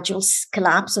a gradual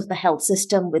collapse of the health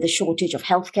system with a shortage of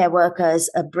healthcare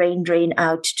workers, a brain drain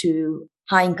out to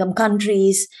high-income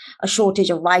countries, a shortage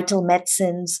of vital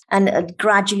medicines, and a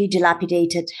gradually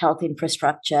dilapidated health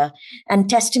infrastructure. And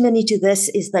testimony to this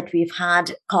is that we've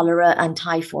had cholera and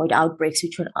typhoid outbreaks,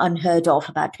 which were unheard of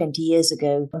about 20 years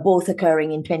ago, both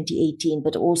occurring in 2018,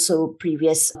 but also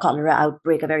previous cholera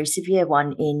outbreak, a very severe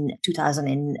one in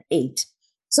 2008.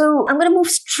 So I'm going to move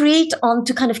straight on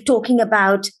to kind of talking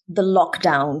about the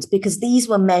lockdowns, because these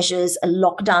were measures. A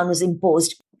lockdown was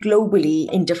imposed globally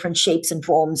in different shapes and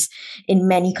forms in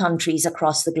many countries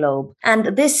across the globe.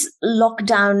 And this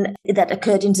lockdown that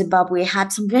occurred in Zimbabwe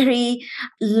had some very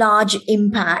large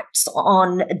impacts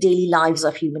on daily lives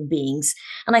of human beings.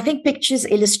 And I think pictures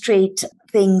illustrate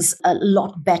things a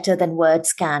lot better than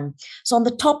words can. So on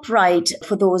the top right,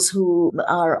 for those who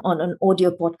are on an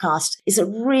audio podcast, is a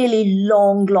really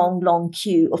long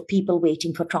queue of people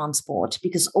waiting for transport,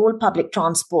 because all public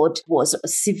transport was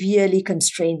severely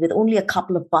constrained with only a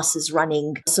couple of buses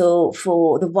running. So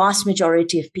for the vast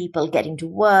majority of people, getting to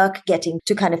work, getting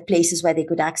to kind of places where they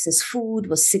could access food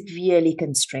was severely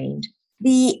constrained.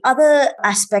 The other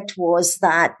aspect was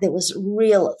that there was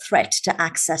real threat to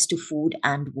access to food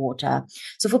and water.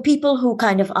 So for people who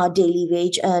kind of are daily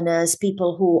wage earners,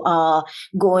 people who are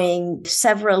going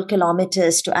several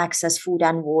kilometers to access food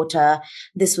and water,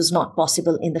 this was not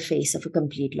possible in the face of a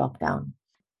complete lockdown.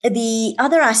 The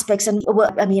other aspects, and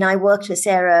I worked with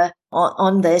Sarah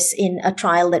on this in a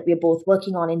trial that we're both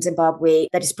working on in Zimbabwe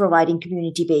that is providing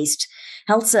community-based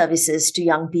health services to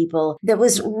young people. There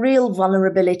was real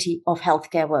vulnerability of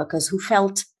healthcare workers who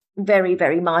felt very,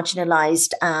 very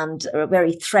marginalized and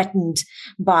very threatened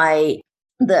by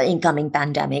the incoming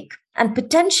pandemic. And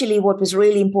potentially what was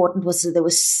really important was that there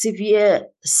was severe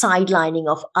sidelining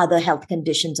of other health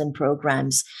conditions and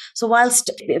programs. So whilst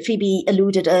Phoebe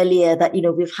alluded earlier that,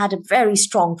 we've had a very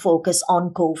strong focus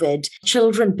on COVID,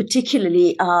 children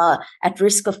particularly are at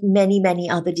risk of many, many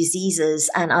other diseases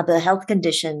and other health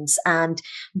conditions. And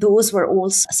those were all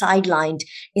sidelined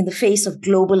in the face of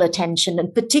global attention,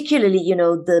 and particularly,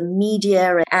 the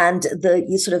media and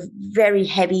the sort of very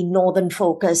heavy northern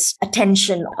focused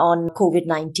attention on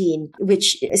COVID-19. 19,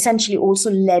 which essentially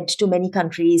also led to many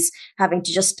countries having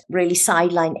to just really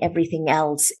sideline everything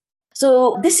else.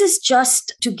 So this is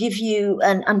just to give you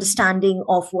an understanding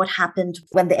of what happened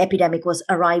when the epidemic was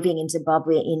arriving in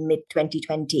Zimbabwe in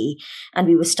mid-2020, and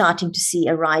we were starting to see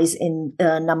a rise in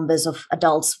numbers of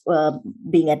adults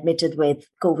being admitted with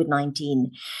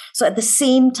COVID-19. So at the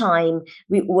same time,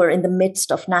 we were in the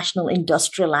midst of national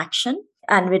industrial action.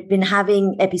 And we'd been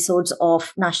having episodes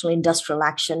of national industrial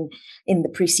action in the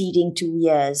preceding 2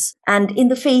 years. And in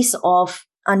the face of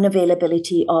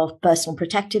unavailability of personal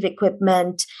protective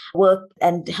equipment, work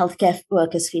and healthcare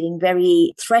workers feeling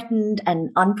very threatened and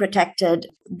unprotected,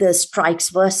 the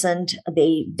strikes worsened.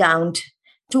 They downed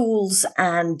tools,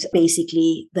 and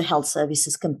basically the health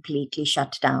services completely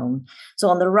shut down. So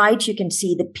on the right, you can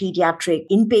see the pediatric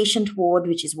inpatient ward,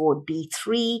 which is ward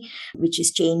B3, which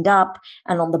is chained up.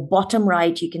 And on the bottom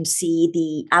right, you can see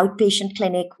the outpatient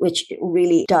clinic, which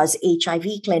really does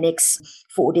HIV clinics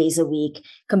 4 days a week,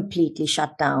 completely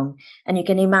shut down. And you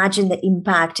can imagine the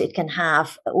impact it can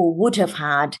have or would have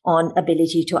had on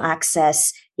ability to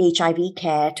access HIV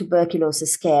care,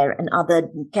 tuberculosis care, and other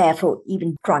care for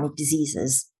even chronic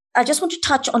diseases. I just want to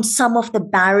touch on some of the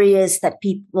barriers that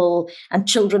people and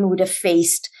children would have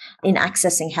faced in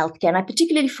accessing healthcare. And I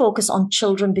particularly focus on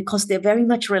children because they're very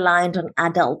much reliant on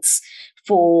adults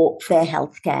for their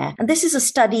healthcare. And this is a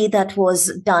study that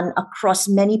was done across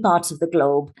many parts of the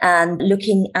globe and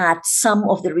looking at some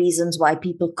of the reasons why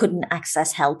people couldn't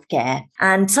access healthcare.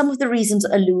 And some of the reasons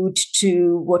allude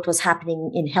to what was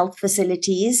happening in health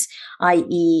facilities,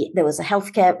 i.e. there was a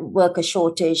healthcare worker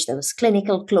shortage, there was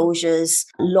clinical closures,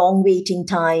 long waiting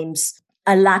times,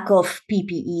 a lack of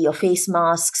PPE or face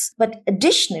masks, but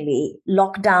additionally,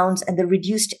 lockdowns and the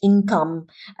reduced income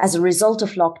as a result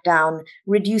of lockdown,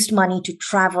 reduced money to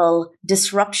travel,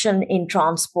 disruption in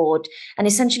transport, and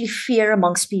essentially fear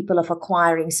amongst people of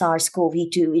acquiring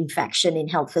SARS-CoV-2 infection in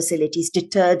health facilities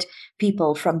deterred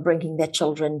people from bringing their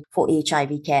children for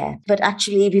HIV care. But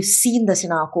actually, we've seen this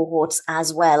in our cohorts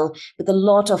as well, with a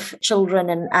lot of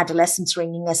children and adolescents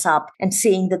ringing us up and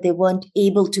saying that they weren't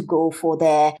able to go for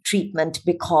their treatment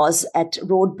because at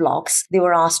roadblocks, they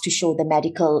were asked to show the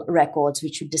medical records,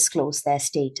 which would disclose their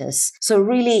status. So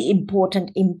really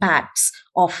important impacts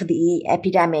of the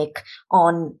epidemic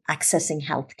on accessing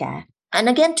healthcare. And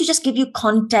again, to just give you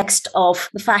context of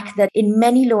the fact that in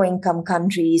many low-income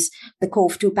countries, the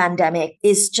COVID-2 pandemic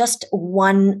is just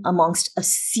one amongst a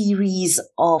series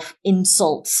of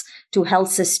insults to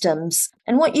health systems.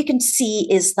 And what you can see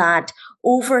is that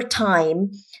over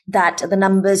time, that the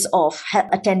numbers of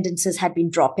attendances had been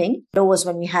dropping. That was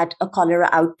when we had a cholera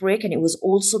outbreak, and it was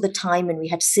also the time when we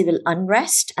had civil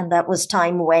unrest, and that was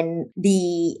time when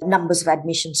the numbers of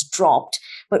admissions dropped.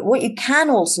 But what you can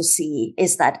also see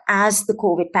is that as the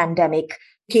COVID pandemic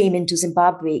came into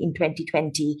Zimbabwe in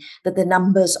 2020, that the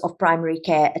numbers of primary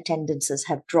care attendances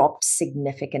have dropped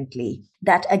significantly.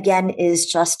 That again is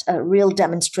just a real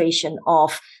demonstration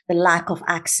of the lack of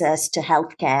access to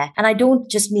healthcare. And I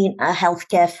don't just mean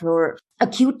healthcare for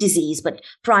acute disease, but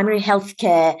primary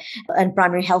healthcare and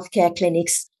primary healthcare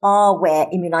clinics are where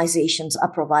immunizations are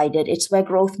provided. It's where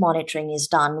growth monitoring is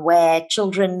done, where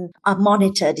children are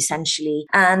monitored essentially.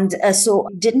 And so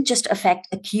it didn't just affect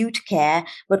acute care,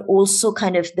 but also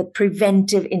kind of the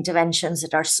preventive interventions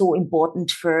that are so important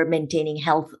for maintaining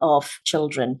health of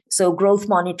children. So growth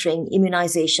monitoring,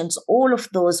 immunizations, all of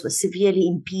those were severely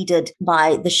impeded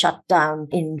by the shutdown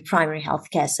in primary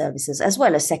healthcare services, as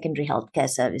well as secondary healthcare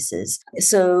services.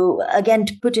 So again,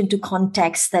 to put into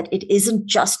context that it isn't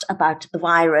just about the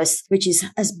virus, which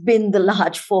has been the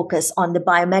large focus on the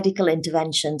biomedical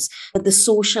interventions, but the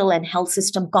social and health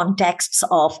system contexts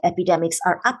of epidemics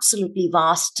are absolutely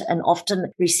vast and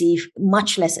often receive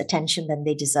much less attention than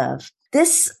they deserve.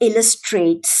 This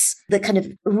illustrates the kind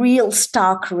of real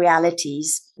stark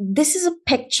realities. This is a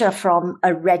picture from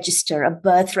a register, a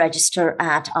birth register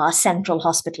at our central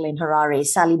hospital in Harare,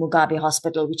 Sally Mugabe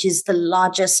Hospital, which is the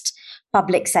largest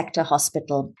public sector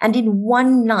hospital. And in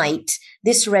one night,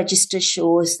 this register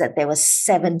shows that there were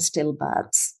 7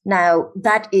 stillbirths. Now,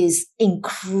 that is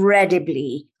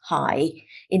incredibly high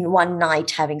in one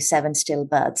night, having 7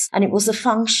 stillbirths. And it was a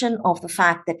function of the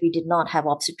fact that we did not have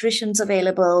obstetricians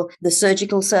available. The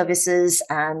surgical services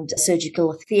and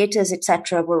surgical theaters,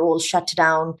 etc., were all shut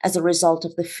down as a result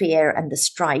of the fear and the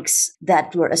strikes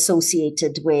that were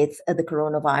associated with the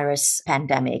coronavirus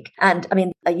pandemic. And I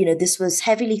mean, this was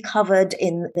heavily covered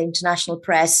in the international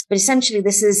press, but essentially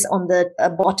this is on the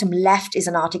bottom left is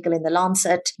an article in The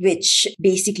Lancet, which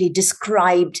basically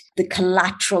described the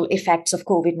collateral effects of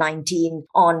COVID-19 COVID-19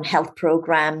 on health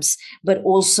programs, but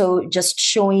also just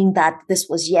showing that this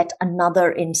was yet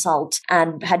another insult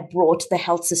and had brought the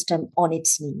health system on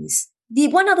its knees. The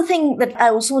one other thing that I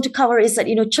also want to cover is that,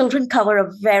 children cover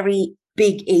a very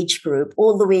big age group,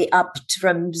 all the way up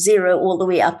from 0 all the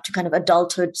way up to kind of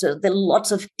adulthood. So there are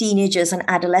lots of teenagers and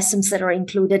adolescents that are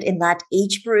included in that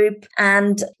age group.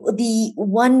 And the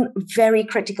one very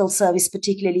critical service,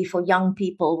 particularly for young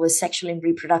people, was sexual and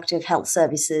reproductive health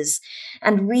services.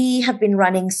 And we have been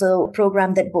running, so a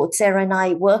program that both Sarah and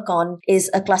I work on is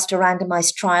a cluster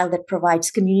randomized trial that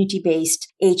provides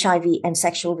community-based HIV and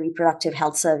sexual reproductive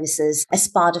health services as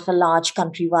part of a large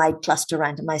countrywide cluster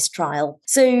randomized trial.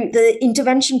 So the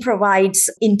intervention provides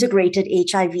integrated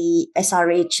HIV,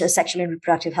 SRH, sexual and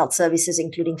reproductive health services,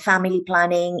 including family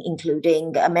planning,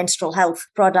 including menstrual health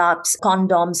products,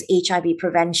 condoms, HIV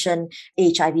prevention,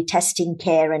 HIV testing,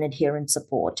 care, and adherence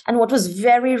support. And what was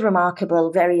very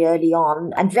remarkable very early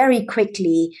on and very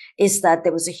quickly is that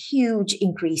there was a huge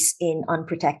increase in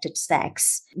unprotected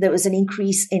sex. There was an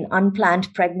increase in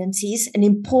unplanned pregnancies. And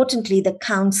importantly, the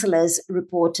counselors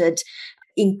reported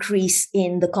increase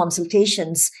in the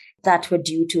consultations that were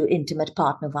due to intimate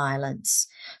partner violence.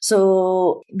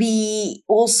 So we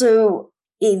also,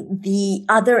 the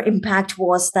other impact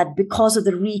was that because of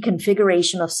the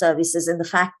reconfiguration of services and the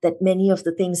fact that many of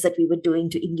the things that we were doing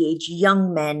to engage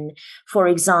young men, for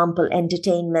example,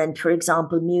 entertainment, for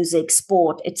example, music,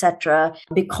 sport, etc.,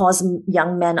 because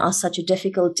young men are such a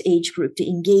difficult age group to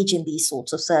engage in these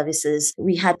sorts of services,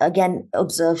 we had again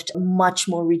observed much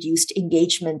more reduced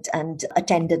engagement and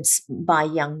attendance by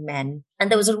young men. And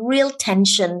there was a real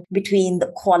tension between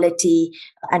the quality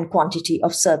and quantity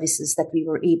of services that we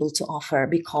were able to offer,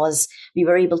 because we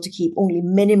were able to keep only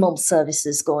minimal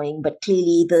services going. But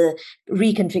clearly the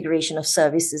reconfiguration of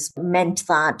services meant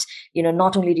that,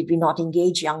 not only did we not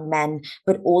engage young men,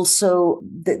 but also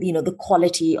the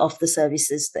quality of the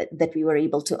services that we were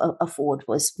able to afford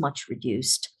was much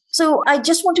reduced. So I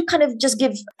just want to kind of just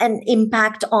give an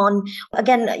impact on,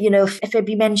 again,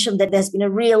 FAB mentioned that there's been a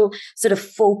real sort of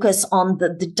focus on the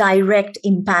direct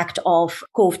impact of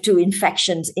COVID-2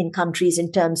 infections in countries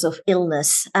in terms of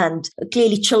illness. And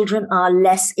clearly children are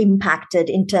less impacted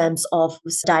in terms of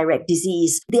direct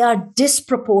disease. They are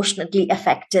disproportionately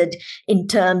affected in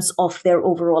terms of their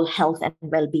overall health and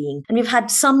well-being. And we've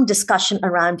had some discussion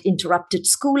around interrupted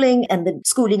schooling and the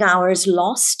schooling hours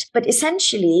lost. But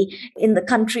essentially, in the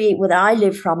country where I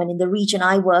live from and in the region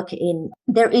I work in,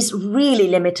 there is really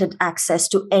limited access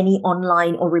to any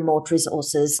online or remote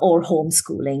resources or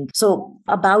homeschooling. So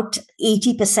about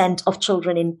 80% of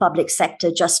children in public sector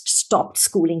just stopped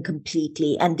schooling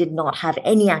completely and did not have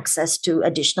any access to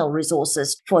additional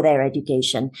resources for their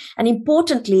education. And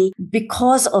importantly,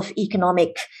 because of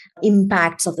economic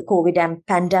impacts of the COVID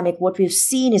pandemic, what we've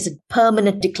seen is a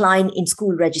permanent decline in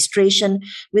school registration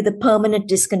with a permanent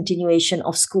discontinuation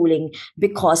of schooling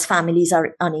because families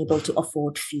are unable to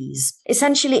afford fees.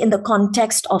 Essentially, in the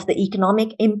context of the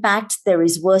economic impact, there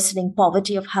is worsening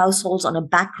poverty of households on a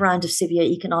background of severe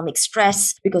economic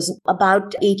stress, because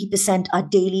about 80% are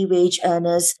daily wage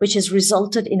earners, which has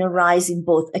resulted in a rise in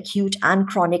both acute and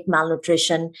chronic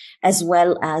malnutrition, as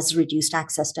well as reduced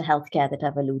access to healthcare that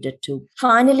I've alluded to.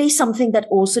 Finally, something that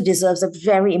also deserves a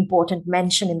very important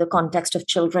mention in the context of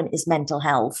children is mental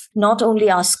health. Not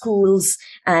only are schools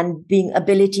and being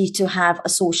ability to have a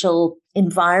social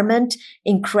environment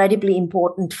incredibly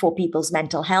important for people's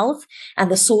mental health, and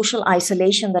the social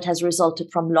isolation that has resulted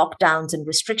from lockdowns and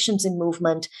restrictions in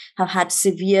movement have had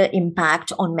severe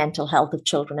impact on mental health of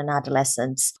children and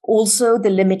adolescents. Also, the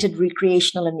limited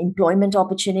recreational and employment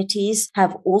opportunities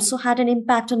have also had an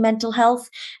impact on mental health.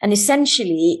 And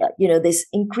essentially, there's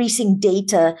increasing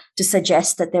data to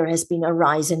suggest that there has been a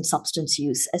rise in substance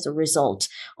use as a result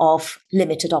of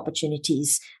limited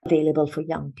opportunities available for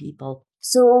young people.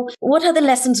 So what are the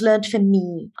lessons learned for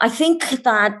me? I think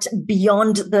that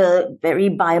beyond the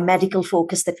very biomedical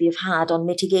focus that we've had on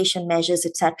mitigation measures,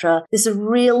 etc., there's a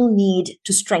real need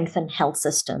to strengthen health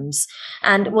systems.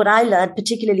 And what I learned,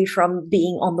 particularly from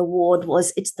being on the ward,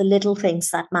 was it's the little things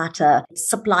that matter.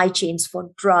 Supply chains for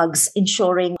drugs,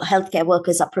 ensuring healthcare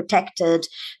workers are protected,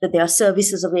 that there are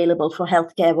services available for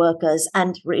healthcare workers,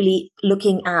 and really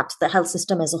looking at the health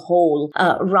system as a whole,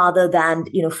 rather than,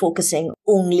 focusing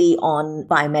only on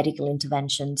biomedical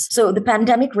interventions. So the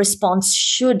pandemic response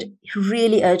should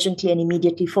really urgently and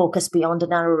immediately focus beyond a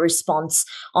narrow response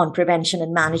on prevention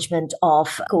and management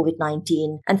of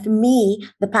COVID-19. And for me,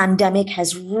 the pandemic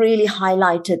has really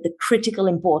highlighted the critical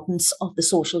importance of the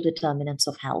social determinants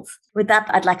of health. With that,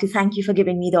 I'd like to thank you for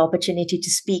giving me the opportunity to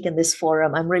speak in this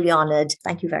forum. I'm really honored.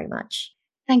 Thank you very much.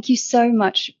 Thank you so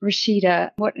much,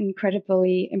 Rashida. What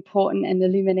incredibly important and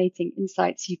illuminating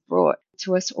insights you've brought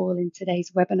to us all in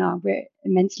today's webinar. We're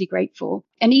immensely grateful.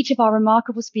 And each of our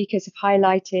remarkable speakers have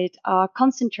highlighted our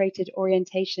concentrated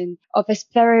orientation of a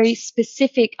very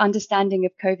specific understanding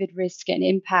of COVID risk and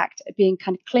impact being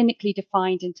kind of clinically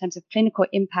defined in terms of clinical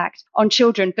impact on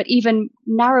children, but even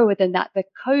narrower than that, the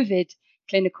COVID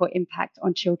clinical impact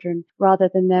on children rather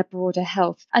than their broader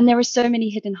health. And there are so many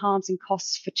hidden harms and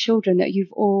costs for children that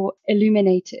you've all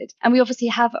illuminated. And we obviously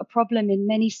have a problem in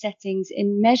many settings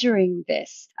in measuring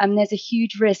this. And there's a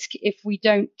huge risk if we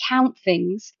don't count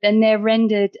things, then they're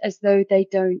rendered as though they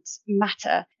don't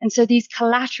matter. And so these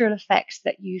collateral effects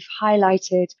that you've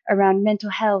highlighted around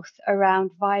mental health,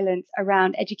 around violence,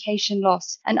 around education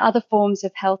loss, and other forms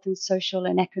of health and social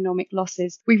and economic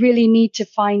losses, we really need to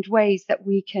find ways that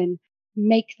we can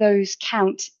make those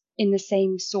count in the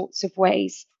same sorts of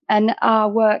ways. And our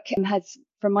work has,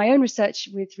 from my own research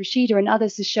with Rashida and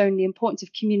others, has shown the importance of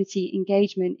community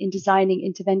engagement in designing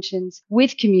interventions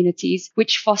with communities,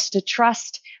 which foster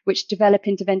trust, which develop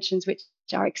interventions which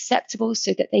are acceptable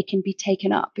so that they can be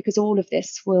taken up, because all of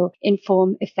this will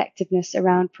inform effectiveness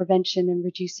around prevention and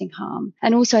reducing harm.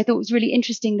 And also, I thought it was really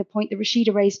interesting the point that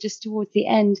Rashida raised just towards the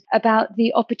end about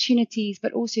the opportunities,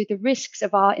 but also the risks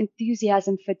of our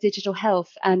enthusiasm for digital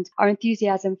health and our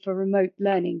enthusiasm for remote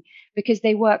learning, because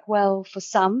they work well for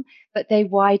some, but they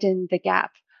widen the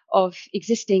gap of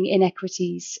existing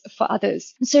inequities for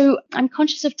others. And so I'm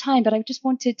conscious of time, but I just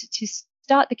wanted to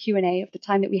start the Q&A of the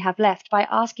time that we have left by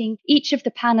asking each of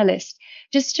the panelists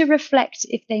just to reflect,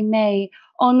 if they may,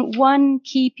 on one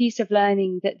key piece of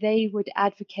learning that they would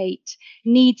advocate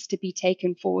needs to be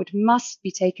taken forward, must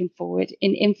be taken forward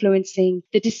in influencing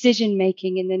the decision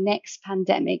making in the next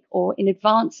pandemic or in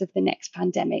advance of the next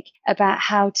pandemic about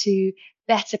how to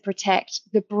better protect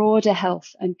the broader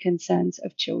health and concerns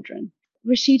of children.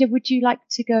 Rashida, would you like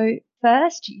to go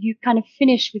first? You kind of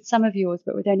finished with some of yours,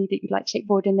 but were there any that you'd like to take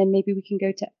forward? And then maybe we can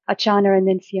go to Achana and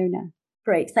then Fiona.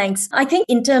 Great, thanks. I think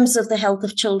in terms of the health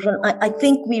of children, I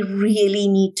think we really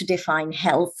need to define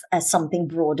health as something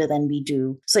broader than we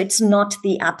do. So it's not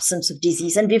the absence of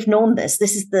disease. And we've known this.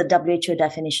 This is the WHO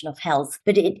definition of health,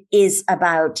 but it is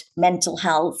about mental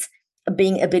health,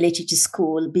 being ability to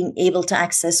school, being able to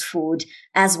access food,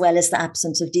 as well as the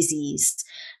absence of disease.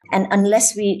 And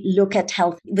unless we look at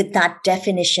health with that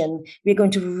definition, we're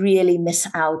going to really miss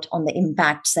out on the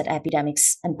impacts that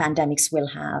epidemics and pandemics will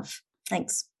have.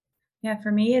 Thanks. Yeah,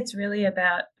 for me, it's really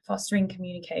about fostering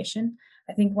communication.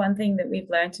 I think one thing that we've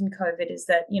learned in COVID is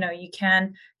that, you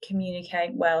can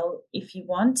communicate well if you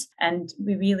want, and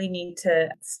we really need to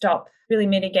really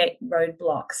mitigate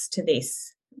roadblocks to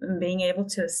this. Being able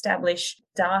to establish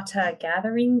data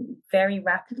gathering very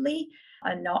rapidly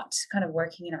and not kind of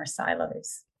working in our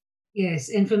silos. Yes,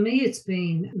 and for me, it's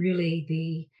been really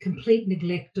the complete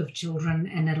neglect of children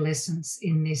and adolescents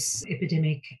in this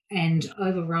epidemic and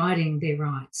overriding their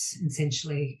rights,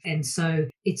 essentially. And so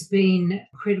it's been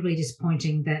incredibly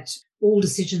disappointing that all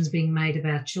decisions being made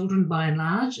about children, by and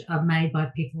large, are made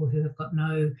by people who have got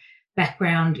no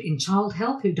background in child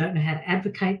health, who don't know how to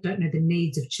advocate, don't know the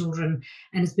needs of children,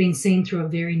 and it's been seen through a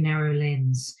very narrow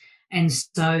lens. And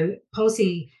so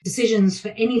policy decisions for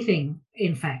anything,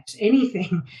 in fact,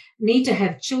 anything, need to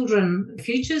have children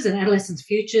futures and adolescents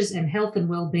futures and health and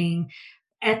well-being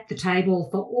at the table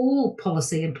for all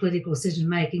policy and political decision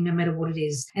making, no matter what it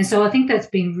is. And so I think that's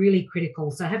been really critical.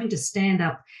 So having to stand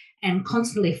up and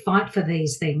constantly fight for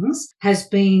these things has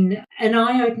been an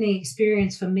eye-opening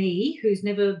experience for me, who's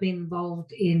never been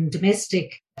involved in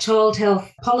domestic child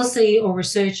health policy or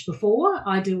research before.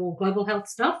 I do all global health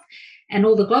stuff, and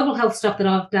all the global health stuff that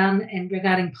I've done and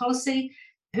regarding policy,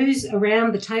 who's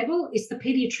around the table is the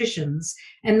paediatricians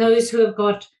and those who have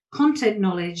got content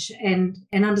knowledge and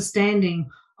an understanding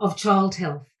of child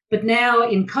health. But now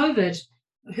in COVID,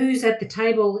 who's at the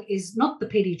table is not the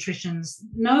paediatricians,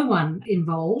 no one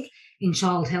involved in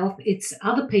child health. It's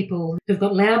other people who've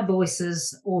got loud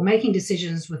voices or making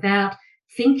decisions without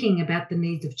thinking about the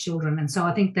needs of children. And so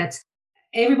I think that's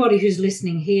everybody who's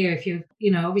listening here, if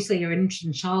obviously you're interested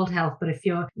in child health, but if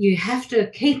you have to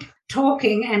keep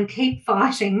talking and keep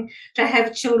fighting to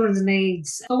have children's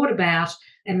needs thought about.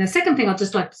 And the second thing I'd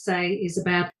just like to say is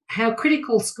about how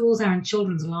critical schools are in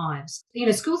children's lives.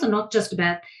 Schools are not just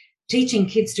about teaching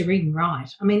kids to read and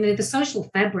write. I mean, they're the social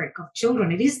fabric of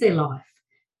children. It is their life.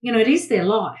 It is their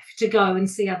life to go and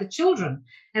see other children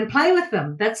and play with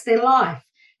them. That's their life.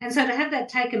 And so to have that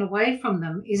taken away from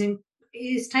them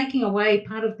is taking away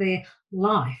part of their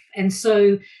life. And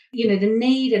so, the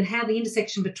need and how the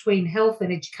intersection between health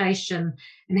and education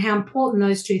and how important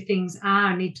those two things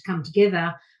are need to come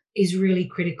together is really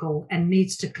critical and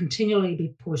needs to continually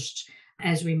be pushed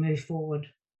as we move forward.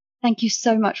 Thank you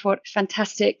so much. What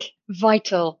fantastic,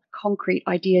 vital, concrete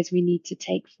ideas we need to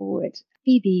take forward.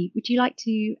 Phoebe, would you like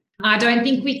to? I don't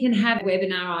think we can have a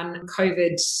webinar on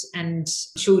COVID and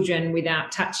children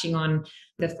without touching on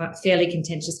the fairly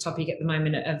contentious topic at the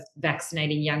moment of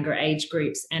vaccinating younger age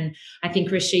groups. And I think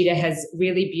Rashida has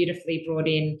really beautifully brought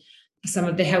in some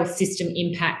of the health system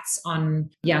impacts on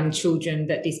young children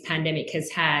that this pandemic has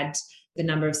had. The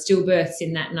number of stillbirths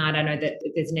in that night. I know that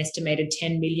there's an estimated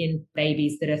 10 million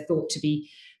babies that are thought to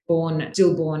be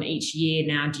stillborn each year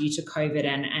now due to COVID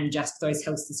and just those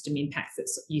health system impacts that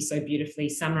you so beautifully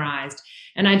summarised.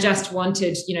 And I just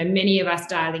wanted, many of us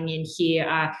dialing in here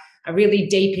are really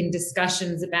deep in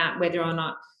discussions about whether or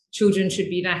not children should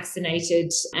be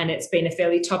vaccinated, and it's been a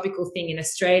fairly topical thing in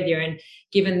Australia. And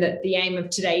given that the aim of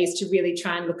today is to really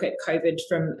try and look at COVID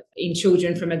in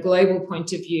children from a global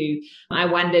point of view, I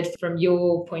wondered from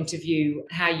your point of view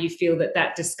how you feel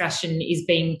that discussion is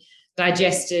being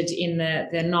digested in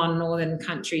the non-northern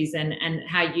countries, and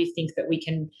how you think that we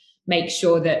can make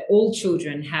sure that all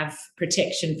children have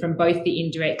protection from both the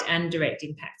indirect and direct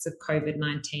impacts of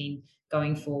COVID-19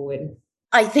 going forward.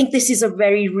 I think this is a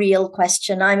very real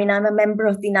question. I mean, I'm a member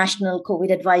of the National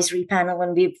COVID Advisory Panel,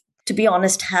 and we've, to be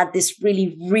honest, had this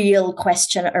really real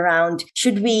question around,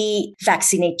 should we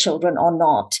vaccinate children or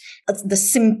not? The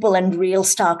simple and real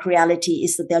stark reality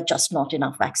is that there are just not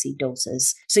enough vaccine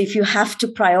doses. So if you have to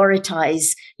prioritize,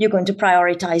 you're going to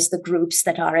prioritize the groups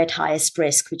that are at highest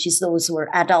risk, which is those who are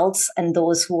adults and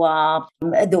those who are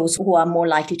more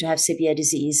likely to have severe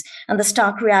disease. And the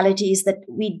stark reality is that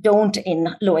we don't,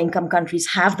 in low-income countries,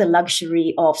 have the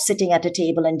luxury of sitting at a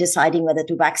table and deciding whether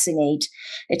to vaccinate,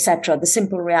 etc. The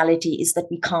simple reality is that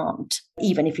we can't,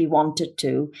 even if we wanted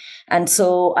to. And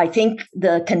so I think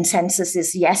the consensus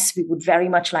is, yes, we would very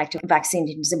much like to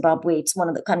vaccinate in Zimbabwe. It's one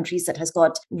of the countries that has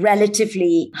got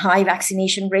relatively high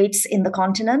vaccination rates in the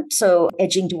continent, so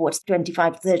edging towards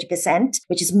 25 to 30%,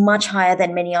 which is much higher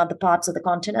than many other parts of the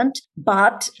continent,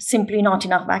 but simply not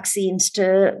enough vaccines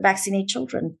to vaccinate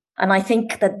children. And I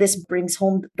think that this brings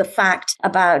home the fact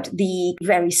about the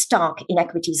very stark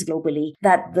inequities globally,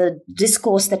 that the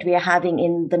discourse that we are having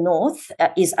in the North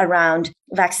is around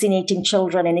vaccinating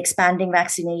children and expanding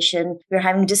vaccination. We're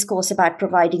having discourse about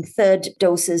providing third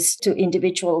doses to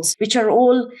individuals, which are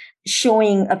all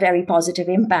showing a very positive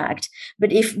impact.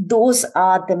 But if those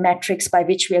are the metrics by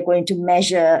which we are going to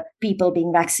measure people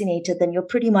being vaccinated, then you're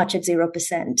pretty much at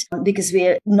 0%, because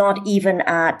we're not even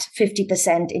at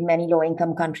 50% in many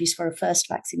low-income countries for a first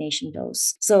vaccination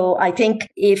dose. So I think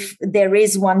if there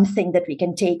is one thing that we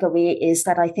can take away is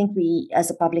that I think we as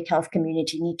a public health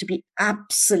community need to be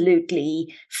absolutely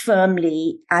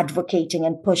firmly advocating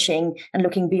and pushing and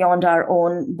looking beyond our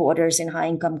own borders in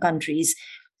high-income countries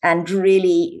and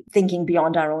really thinking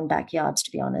beyond our own backyards,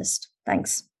 to be honest.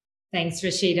 Thanks. Thanks,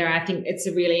 Rashida. I think it's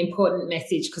a really important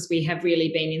message because we have really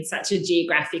been in such a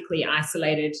geographically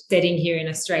isolated setting here in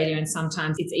Australia, and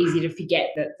sometimes it's easy to forget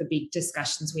that the big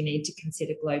discussions we need to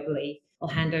consider globally. I'll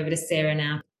hand over to Sarah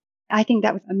now. I think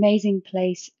that was an amazing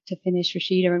place to finish,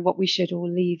 Rashida, and what we should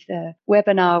all leave the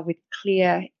webinar with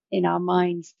clear in our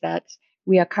minds that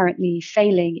we are currently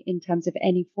failing in terms of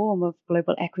any form of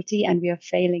global equity, and we are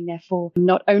failing, therefore,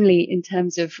 not only in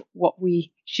terms of what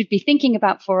we should be thinking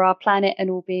about for our planet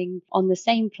and all being on the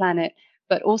same planet,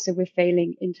 but also we're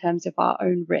failing in terms of our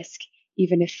own risk,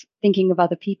 even if thinking of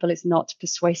other people is not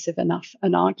persuasive enough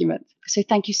an argument. So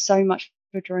thank you so much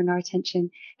for drawing our attention.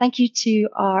 Thank you to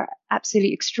our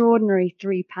absolutely extraordinary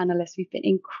 3 panelists. We've been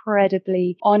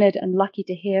incredibly honored and lucky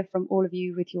to hear from all of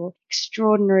you with your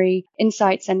extraordinary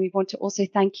insights. And we want to also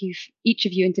thank you, each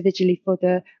of you individually, for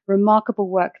the remarkable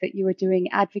work that you are doing,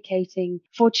 advocating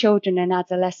for children and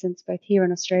adolescents, both here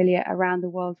in Australia, around the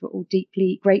world. We're all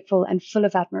deeply grateful and full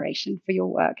of admiration for your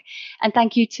work. And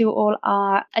thank you to all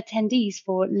our attendees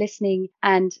for listening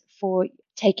and for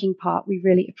taking part. We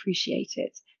really appreciate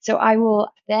it. So I will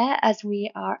there, as we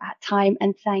are at time,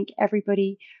 and thank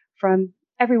everybody from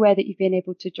everywhere that you've been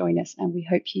able to join us. And we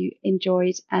hope you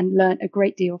enjoyed and learned a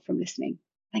great deal from listening.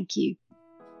 Thank you.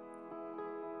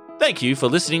 Thank you for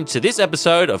listening to this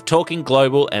episode of Talking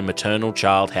Global and Maternal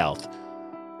Child Health.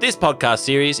 This podcast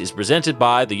series is presented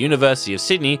by the University of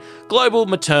Sydney Global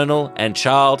Maternal and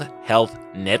Child Health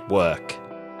Network.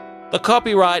 The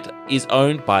copyright is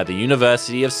owned by the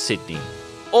University of Sydney.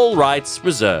 All rights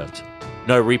reserved.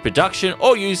 No reproduction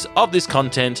or use of this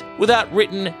content without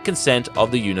written consent of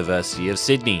the University of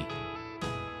Sydney.